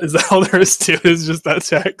 Is that all there is to it? Is just that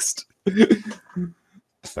text?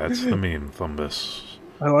 That's the meme, Thumbus.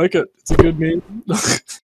 I like it. It's a good meme.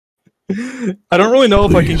 I don't really know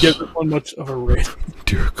if I can give this one much of a rate.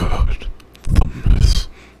 Dear God, Thumbus.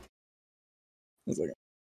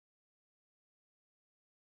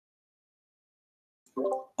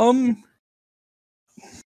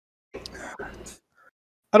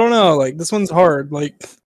 I don't know. This one's hard.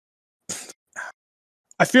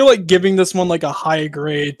 I feel like giving this one a high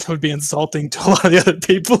grade would be insulting to a lot of the other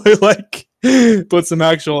people who put some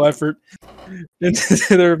actual effort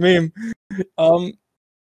into their meme.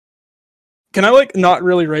 Can I not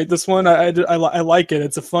really rate this one? I like it.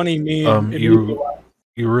 It's a funny meme. You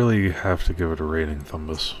really have to give it a rating,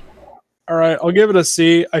 Thumbus. All right, I'll give it a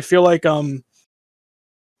C. I feel like the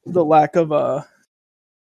lack of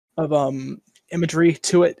imagery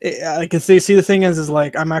to it. I can see the thing is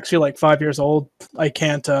like I'm actually like 5 years old. I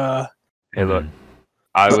can't. Hey, look,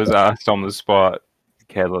 I was asked on the spot.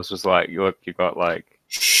 Careless was like, "Look, you got like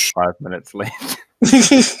 5 minutes left. Do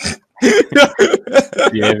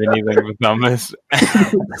you have anything for Thumbus?"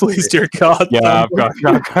 Please, dear God. Yeah,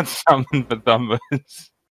 I've got something for Thumbus.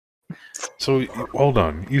 So, hold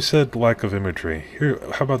on. You said lack of imagery. Here,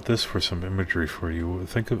 how about this for some imagery for you?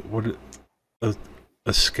 Think of what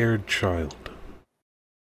a scared child.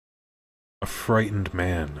 A frightened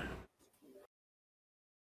man.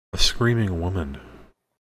 A screaming woman.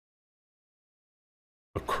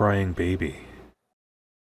 A crying baby.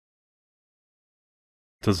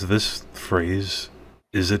 Does this phrase,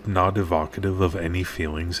 is it not evocative of any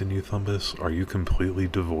feelings in you, Thumbus? Are you completely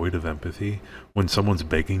devoid of empathy? When someone's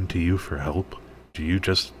begging to you for help, do you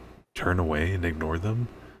just turn away and ignore them?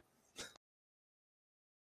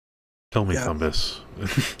 Tell me, Thumbus.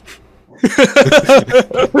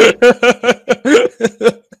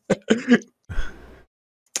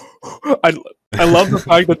 I love the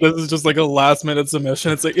fact that this is just like a last minute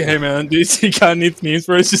submission. It's like, hey man, do you got any memes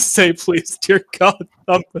for us? Just say, please, dear God,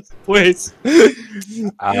 Thumbus, please.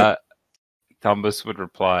 Thumbus would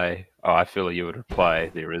reply, "Oh, I feel you would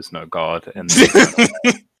reply, there is no God." And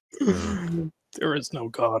there is no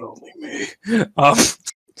God, only me.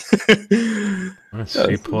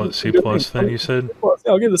 C plus then you said?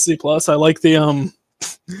 I'll give it a C plus. I like the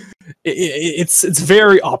it's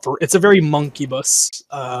very it's a very Markbus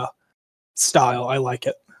style. I like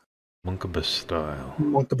it. Markbus style.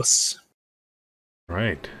 Markbus.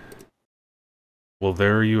 Right. Well,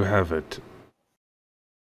 there you have it.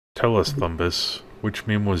 Tell us, Thumbus, which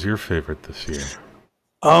meme was your favorite this year?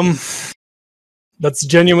 That's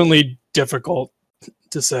genuinely difficult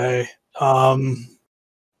to say.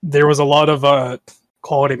 There was a lot of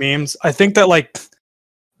quality memes. I think that like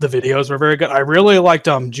the videos were very good. I really liked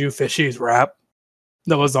Jew Fishy's rap.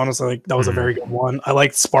 That was honestly like that was a very good one. I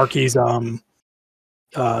liked Sparky's drawing.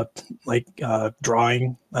 I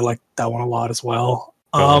liked that one a lot as well.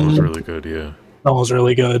 That one was really good, yeah. That one was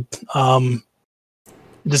really good.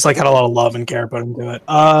 Just like had a lot of love and care put into it.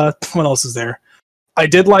 What else is there? I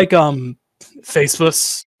did like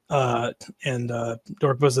Facebus and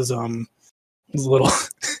Dorkbus's little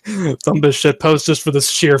Thumbus shit post just for the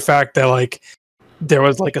sheer fact that like there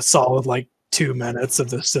was like a solid like 2 minutes of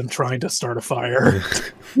this sim trying to start a fire.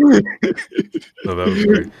 No, that was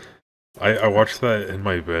great. I watched that in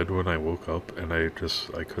my bed when I woke up, and I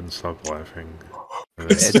couldn't stop laughing.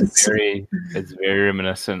 It's very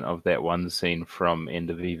reminiscent of that one scene from End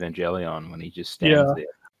of Evangelion when he just stands there.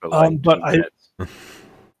 For like but 2 minutes.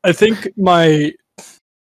 I think my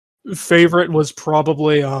favorite was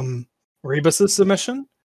probably Rebus's submission.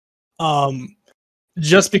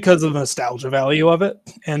 Just because of the nostalgia value of it,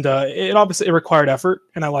 and it obviously required effort,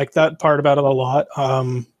 and I like that part about it a lot.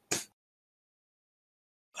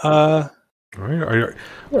 Are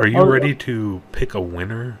you ready to pick a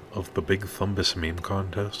winner of the big Thumbus meme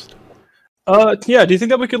contest? Yeah. Do you think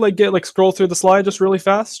that we could like scroll through the slide just really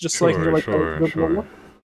fast, just sure, so I can get, sure.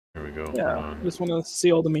 Here we go. Yeah, I just want to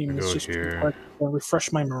see all the memes. Just here.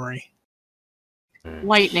 Refresh my memory. Okay.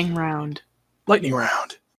 Lightning round. Lightning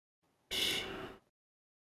round.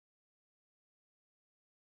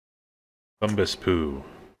 Thumbus poo.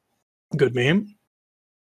 Good meme.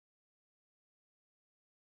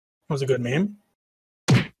 That was a good meme.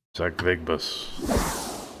 Zach Vegbus.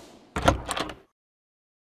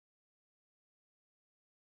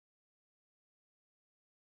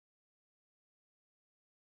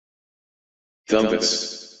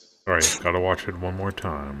 Thumbus. Alright, gotta watch it one more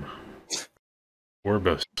time.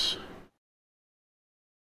 Rebus.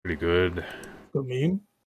 Pretty good. Good meme.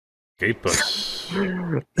 Gapebus.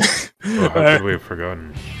 Oh, how could we have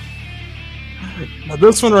forgotten? Now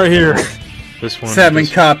this one right here. This one. 7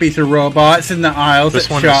 copies of robots in the aisles this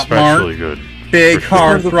at one Shop Mart. especially good. Big sure.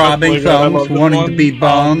 heart-throbbing thumbs wanting to be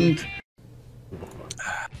bummed.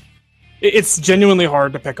 It's genuinely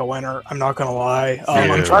hard to pick a winner. I'm not gonna lie.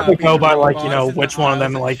 I'm trying to go by like which one of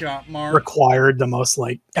them like required the most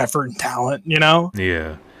like effort and talent.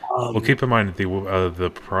 Yeah. Well, keep in mind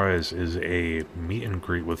the prize is a meet and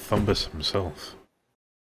greet with Thumbus himself.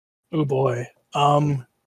 Oh boy.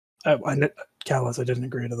 Callus, I didn't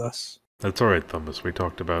agree to this. That's alright, Thumbus. We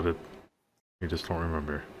talked about it. You just don't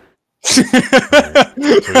remember. Right. So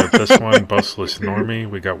we got this one, Busless Normie.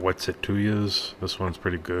 We got Whetsit Tuyas. This one's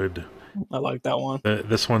pretty good. I like that one.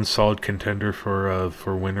 This one's solid contender for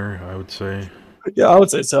winner, I would say. Yeah, I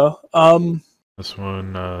would say so. This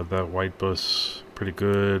one, Thatwhitebus, pretty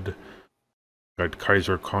good. Got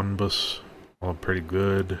Kaiserkonnbus, all pretty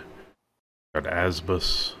good. Got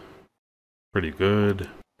Azzbus. Pretty good.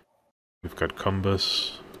 We've got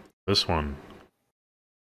Cumbus. This one's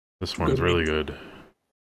really good.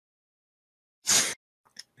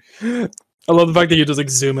 I love the fact that you just like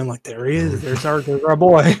zoom in, like there he is. There's our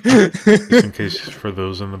boy. Just in case for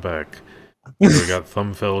those in the back. We got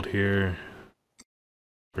Thumbfeld here.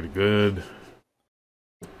 Pretty good.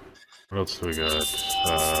 What else do we got?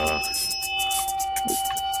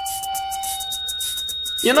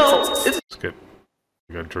 You know, it's Skip.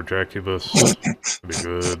 We got Georjacubus. Pretty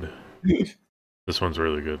good. This one's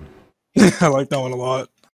really good. I like that one a lot.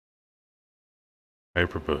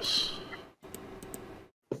 Hyperbus.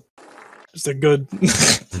 Just a good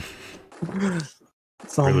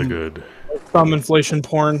Really good. thumb inflation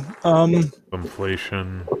porn.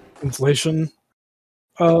 Thumbflation. Inflation.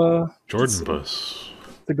 Jordanbus.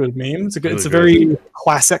 It's a good meme. It's a good. Really It's a good. very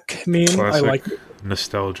classic meme. Classic, I like it.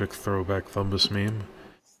 nostalgic throwback Thumbus meme.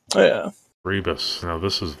 Oh, yeah. Rebus. Now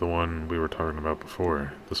this is the one we were talking about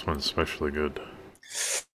before. This one's especially good.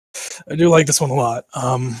 I do like this one a lot.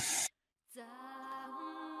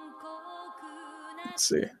 Let's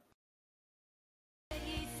see.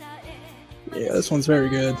 Yeah, this one's very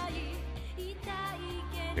good.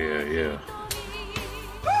 Yeah.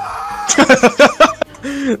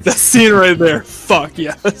 That scene right there. Fuck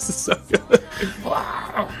yeah, this is so good.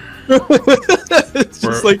 Wow. It's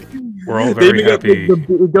just like we're all very happy.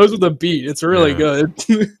 It goes with the beat. It's really good.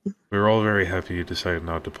 We were all very happy you decided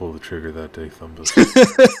not to pull the trigger that day, Thumbus.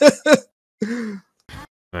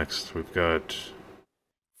 Next, we've got.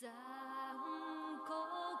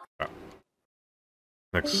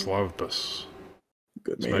 Next, Slavbus.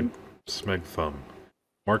 Good name. Smeg Thumb.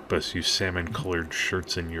 Markbus, you salmon-colored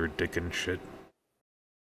shirts in your dick and shit.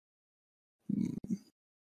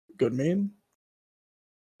 Good meme.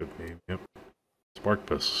 Good meme, yep.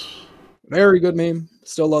 Sparkbus. Very good meme.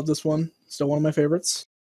 Still love this one. Still one of my favorites.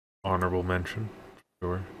 Honorable mention.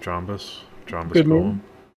 Sure. Jordanbus. Jordanbus Good poem.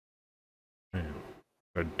 Yeah.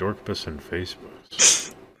 Got Dorkbus and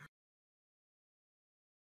Facebus.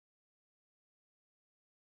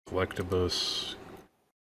 Collectibus.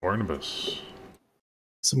 Barnibus.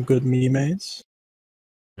 Some good memes.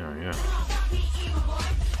 Yeah.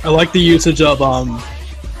 I like the usage of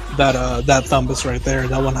that Thumbus right there.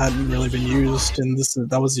 That one hadn't really been used, and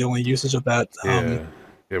that was the only usage of that. I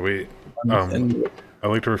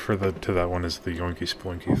like to refer to that one as the Yoinky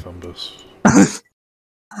Splinky Thumbus.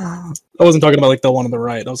 I wasn't talking about like the one on the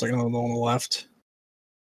right. I was talking about the one on the left.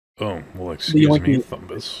 Oh, well, excuse me,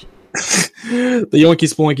 Thumbus. The Yoinky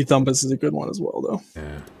Splinky Thumbus is a good one as well, though.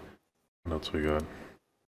 Yeah. What else we got?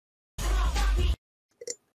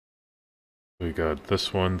 We got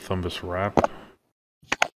this one, Thumbus Wrap.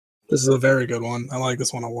 This is a very good one. I like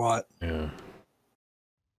this one a lot. Yeah.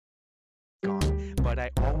 But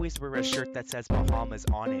I always wear a shirt that says Bahamas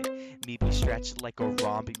on it. Me be stretched like a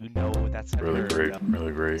rhomb, but you know that's really great.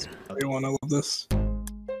 Really great. Everyone, I love this.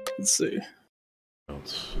 Let's see. What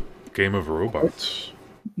else? Game of Robots.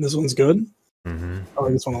 This one's good. Mm-hmm. I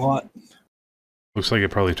like this one a lot. Looks like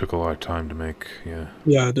it probably took a lot of time to make. Yeah.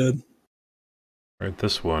 Yeah, it did. Alright,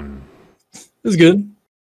 this one. It's good.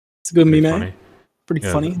 It's a good meme. Funny. Pretty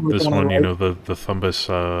Yeah, funny. This one, you know, the Thumbus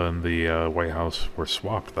and the White House were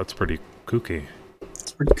swapped. That's pretty kooky.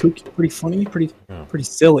 It's pretty kooky, pretty funny, pretty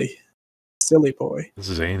silly. Silly boy. This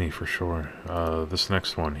is zany for sure. This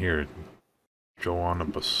next one here,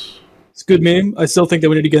 Jordanbus. It's a good meme. I still think that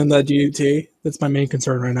we need to get in that DDT. That's my main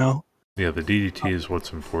concern right now. Yeah, the DDT is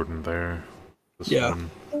what's important there. This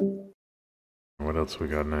one. What else we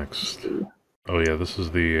got next? Oh yeah, this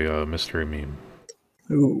is the mystery meme.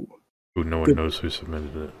 Ooh. Who no one knows who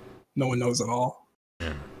submitted it. No one knows at all.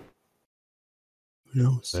 Yeah. Who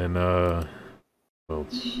knows? Then what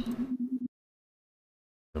else?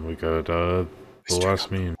 Then we got the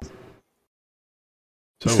last meme.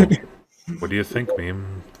 So, what do you think,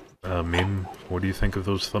 meme? Meme, what do you think of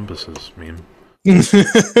those Thumbuses, meme?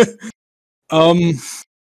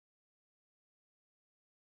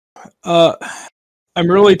 I'm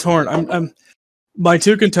really torn. I'm my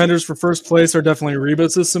two contenders for first place are definitely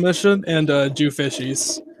Rebus' submission and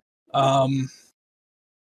Jewfishy's.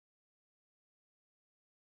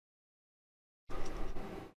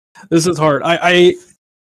 This is hard.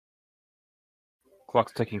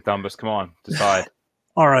 Clock's ticking, Thumbus. Come on, decide.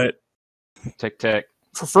 All right. Tick tick.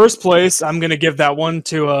 For first place, I'm gonna give that one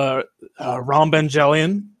to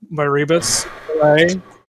Rhombangelion by Rebus. Right.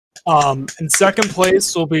 And second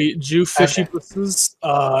place will be Jewfishy's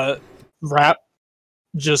rap,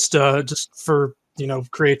 just for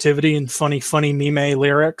creativity and funny meme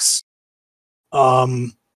lyrics.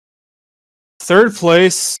 Third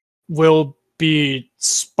place will be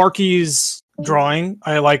Sparky's drawing.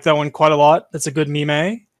 I like that one quite a lot. It's a good meme.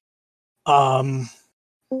 And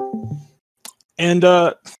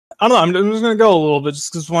I don't know. I'm just gonna go a little bit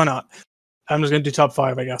just because why not? I'm just gonna do top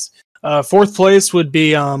 5, I guess. 4th place would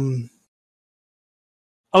be I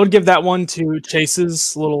would give that one to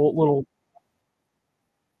Chase's little.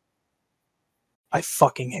 I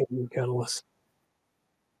fucking hate you, Catalyst.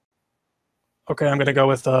 Okay, I'm gonna go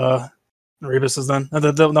with Rebus's then.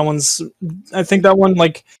 That one's. I think that one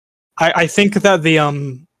like. I think that the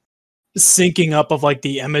syncing up of like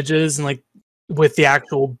the images and like with the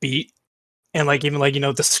actual beat and like even like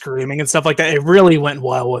the screaming and stuff like that, it really went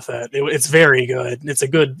well with it. It's very good. It's a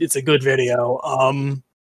good video.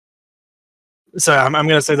 So I'm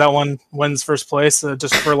gonna say that one wins 1st place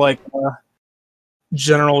just for like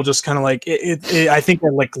general, just kind of like it. I think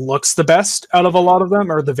it like looks the best out of a lot of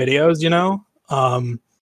them or the videos,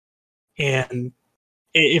 and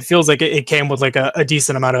it feels like it came with like a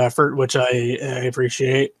decent amount of effort, which I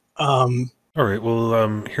appreciate. All right,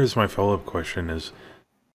 well, here's my follow-up question is,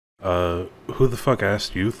 who the fuck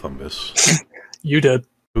asked you, Thumbus? You did.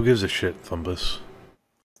 Who gives a shit, Thumbus?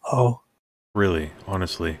 Oh. Really,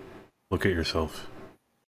 honestly, look at yourself.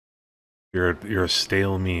 You're a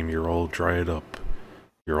stale meme, you're all dried up.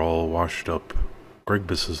 You're all washed up.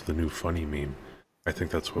 Gregbus is the new funny meme. I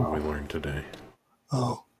think that's what we learned today.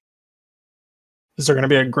 Oh. Is there going to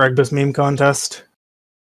be a Gregbus meme contest?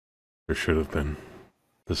 There should have been.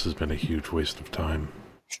 This has been a huge waste of time.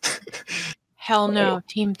 Hell no,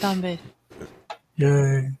 Team Thumbus.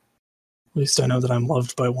 Yay. At least I know that I'm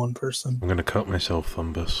loved by one person. I'm going to cut myself,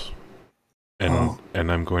 Thumbus. And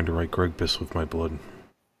I'm going to write Gregbus with my blood.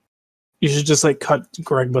 You should just like cut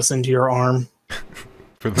Gregbus into your arm.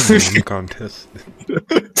 For the meme contest.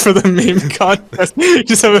 For the meme contest.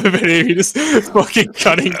 Just have a video of you just fucking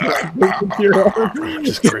cutting Gregbus into your arm.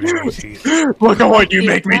 Just gritting my teeth. Look at what you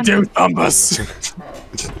make me do, Thumbus!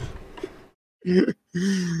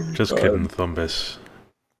 Just kidding, Thumbus.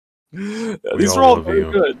 These are all very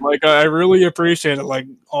good. Like, I really appreciate it. Like,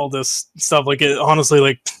 all this stuff. Like, it honestly,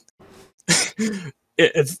 like,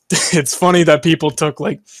 it's funny that people took,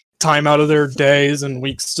 like, time out of their days and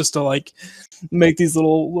weeks just to, like, make these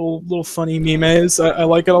little funny memes. I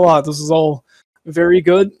like it a lot. This is all very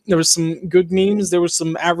good. There was some good memes. There was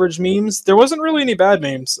some average memes. There wasn't really any bad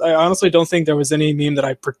memes. I honestly don't think there was any meme that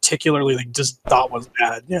I particularly like just thought was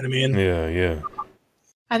bad. You know what I mean? Yeah.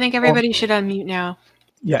 I think everybody should unmute now.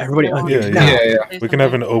 Yeah, everybody unmute now. Yeah. We can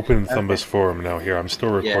have an open Thumbus forum now. Here, I'm still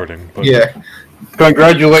recording. But... Yeah.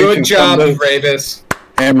 Congratulations. Good job, Rebus.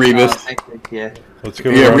 And Rebus. Let's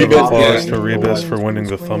give a round of applause to Rebus for winning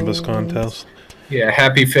the Thumbus contest. Yeah,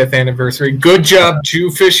 happy 5th anniversary. Good job,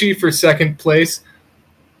 Jewfishy, for 2nd place.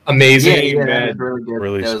 Amazing. Yeah, really good.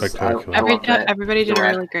 Really spectacular. Everybody did a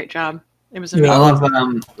really great job. It was I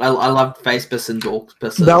amazing. loved Facebus and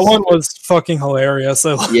Dorkbus. That one was fucking hilarious.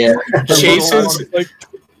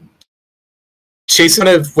 Chase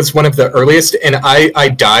was one of the earliest, and I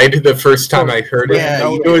died the first time I heard it. Yeah,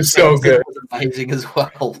 it was so good. It was amazing as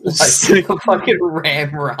well. Like the fucking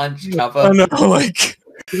Ram Ranch cover. I know, like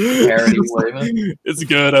parody whatever. It's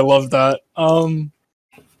good. I love that.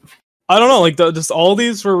 I don't know, like just all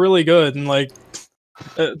these were really good, and like,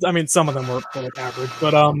 I mean, some of them were like average,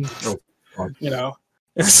 but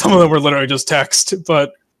some of them were literally just text,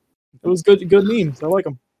 but it was good memes. I like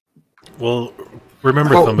them. Well,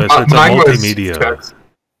 remember, Thumbus, it's a multimedia.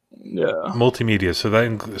 Yeah.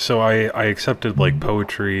 Multimedia. So I accepted like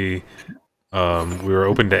poetry. We were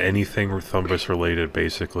open to anything Thumbus related,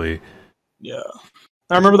 basically. Yeah.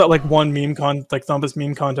 I remember that like one meme Thumbus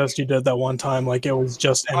meme contest you did that one time. Like it was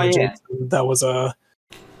just images. Yeah. That was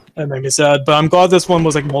that made me sad. But I'm glad this one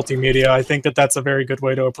was like multimedia. I think that's a very good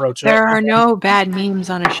way to approach it. There are no bad memes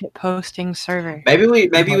on a shit posting server. Maybe we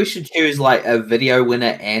should choose like a video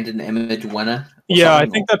winner and an image winner. Yeah, I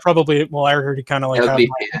think that probably. Well, I already kind of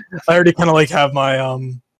like have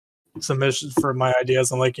my submission for my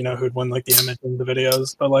ideas on like who'd win like the image and the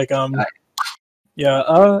videos. But like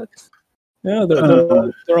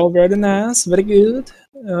they're all very nice, very good.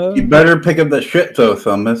 You better pick up the shit though,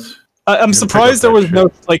 Thumbus. I'm surprised there was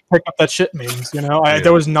no like pick up that shit memes.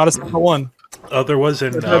 There was not a single one. Oh, there was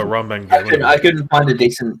in Rhombangelion. I couldn't find a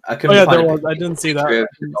decent. I couldn't. There was. I didn't see that.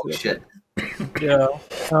 Shit. Yeah.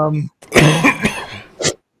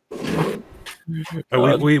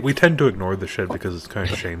 We tend to ignore the shit because it's kind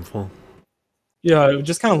of shameful. Yeah,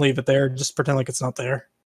 just kind of leave it there. Just pretend like it's not there.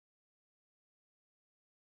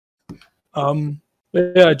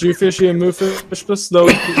 Jewfishy and Moofishbus, though,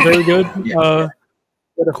 very good.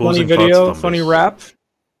 Had a funny video, funny rap.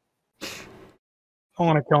 I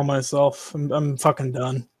want to kill myself. I'm fucking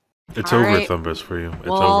done. It's All over, right. Thumbus, for you. It's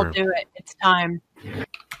We'll over. all do it. It's time.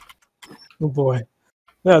 Oh boy.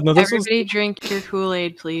 Yeah, no, this was. Everybody drink your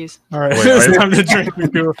Kool-Aid, please. All right, Wait, it's time to drink the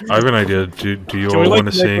Kool-Aid. I have an idea. Do you Can all we, want to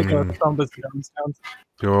make, sing? like, a Thumbus sounds?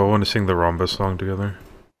 Do you all want to sing the Rhombus song together?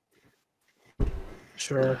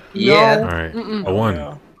 Sure. Yeah. All right. Mm-mm. A 1,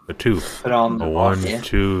 Yeah. a 2, Put on a the 1, yeah.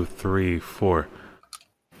 2, 3, 4.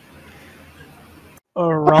 A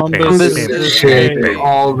rhombus is shape a-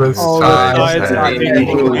 all the sides are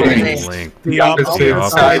equal length. length. The opposite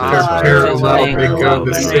sides are parallel but go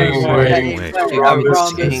the same way.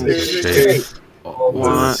 Rhombus is shape. All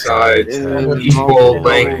the sides have equal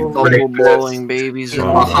length. Blowing babies in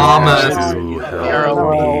Bahamas.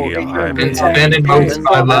 Been spending most of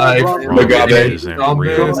my life. Rhombus isn't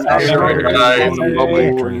real. inside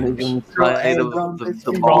of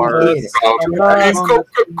the bar.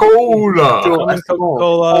 Coca-Cola.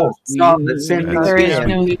 Coca-Cola. There is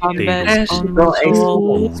no Thumbus,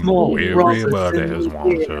 only soul. Everybody wants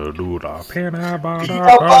to do the peanut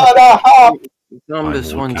butter.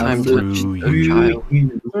 Thumbus one time through touched a child.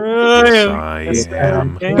 Yes, I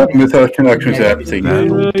am. Without connections, everything.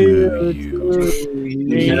 That'll do you,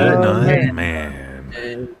 peanut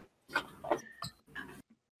man.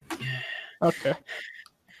 Okay.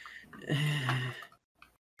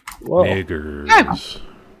 Whoa. Niggers.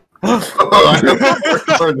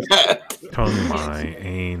 Tongue my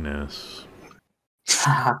anus.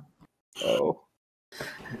 Oh.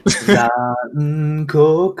 残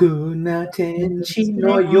酷な天使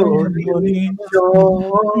のように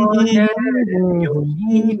少年よ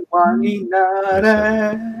り輪にな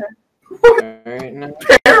れ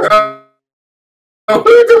Who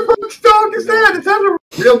the fuck's dog is that? Is that a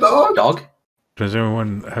real dog? Dog? Does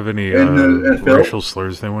anyone have any Phil? racial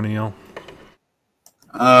slurs they want to yell?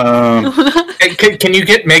 Can you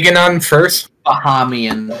get Megan on first?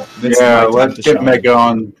 Bahamian. Yeah, let's get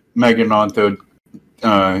Megan on to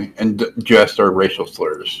ingest our racial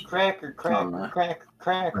slurs. Cracker.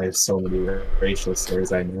 I have so many racial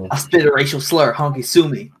slurs I know. I spit a racial slur, honky sue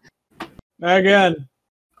me. Megan.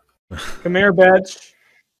 Come here, bitch.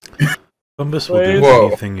 Thumbus will do Whoa.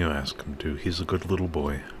 anything you ask him to. He's a good little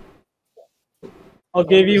boy. I'll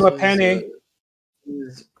give you a penny.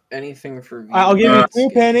 Anything for I'll give you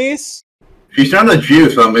 2 pennies. She's not a Jew,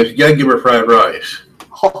 Thumbus. You gotta give her fried rice.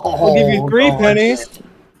 I'll give you 3 pennies.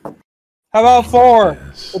 How about 4?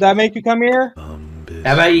 Would that make you come here?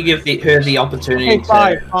 How about you give her the opportunity Okay, to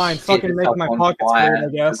fine. Fucking make my pockets weird, I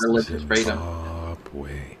guess. for religious freedom.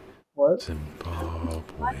 What?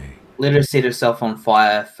 Zimbabwe. Let her set herself on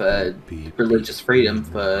fire for religious freedom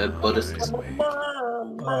for Buddhists.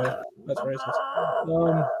 That's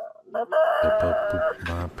racist. My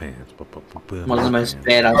pants. One of the most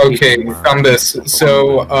bad Okay, Cumbus.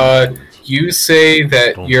 So, you say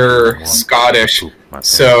that you're Scottish.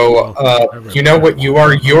 So, you know what you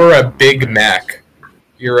are? You're a Big Mac.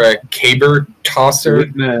 You're a caber tosser.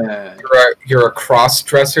 You're a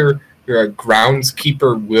cross-dresser. You're a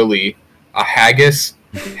groundskeeper Willie. A haggis.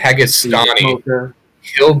 Haggistani.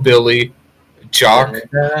 Hillbilly. Jock.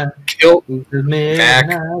 Kilt. Mac.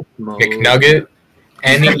 McNugget.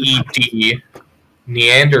 NED.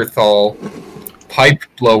 Neanderthal. Pipe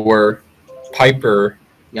blower. Piper.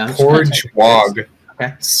 Porridge wog.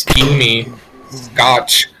 Schemy.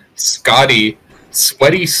 Scotch. Scotty.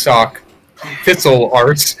 Sweaty sock. Thistle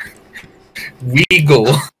arse.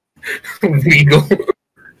 Weagle. Weagle.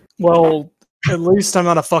 Well, at least I'm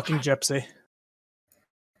not a fucking gypsy.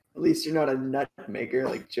 At least you're not a nut maker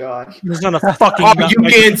like Josh. There's not a fucking. Oh, you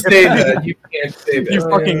can't say that. You can't say that. You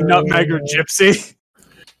fucking nutmegger gypsy.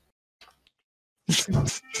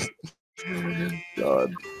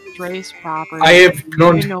 God. Race property. I have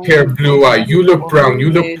blonde hair, blue eye. You look brown.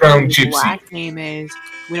 You look brown, gypsy. Last name is.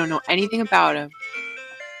 We don't know anything about him.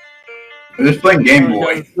 I'm just playing Game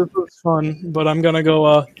Boy. This was fun, but I'm gonna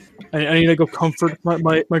go. I need to go comfort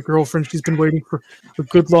my girlfriend. She's been waiting for a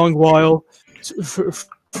good long while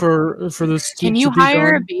for this. Can you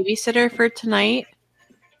hire a babysitter for tonight?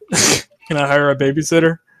 Can I hire a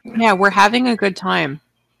babysitter? Yeah, we're having a good time.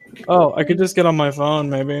 Oh, I could just get on my phone,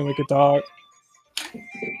 maybe, and we could talk.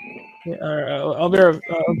 Yeah, I'll be. I'll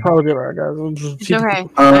probably be right, guys. It's okay.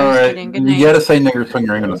 Alright, Good night. you gotta say niggers when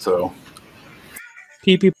you're in it, so.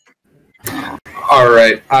 Pee.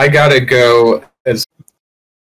 Alright, I gotta go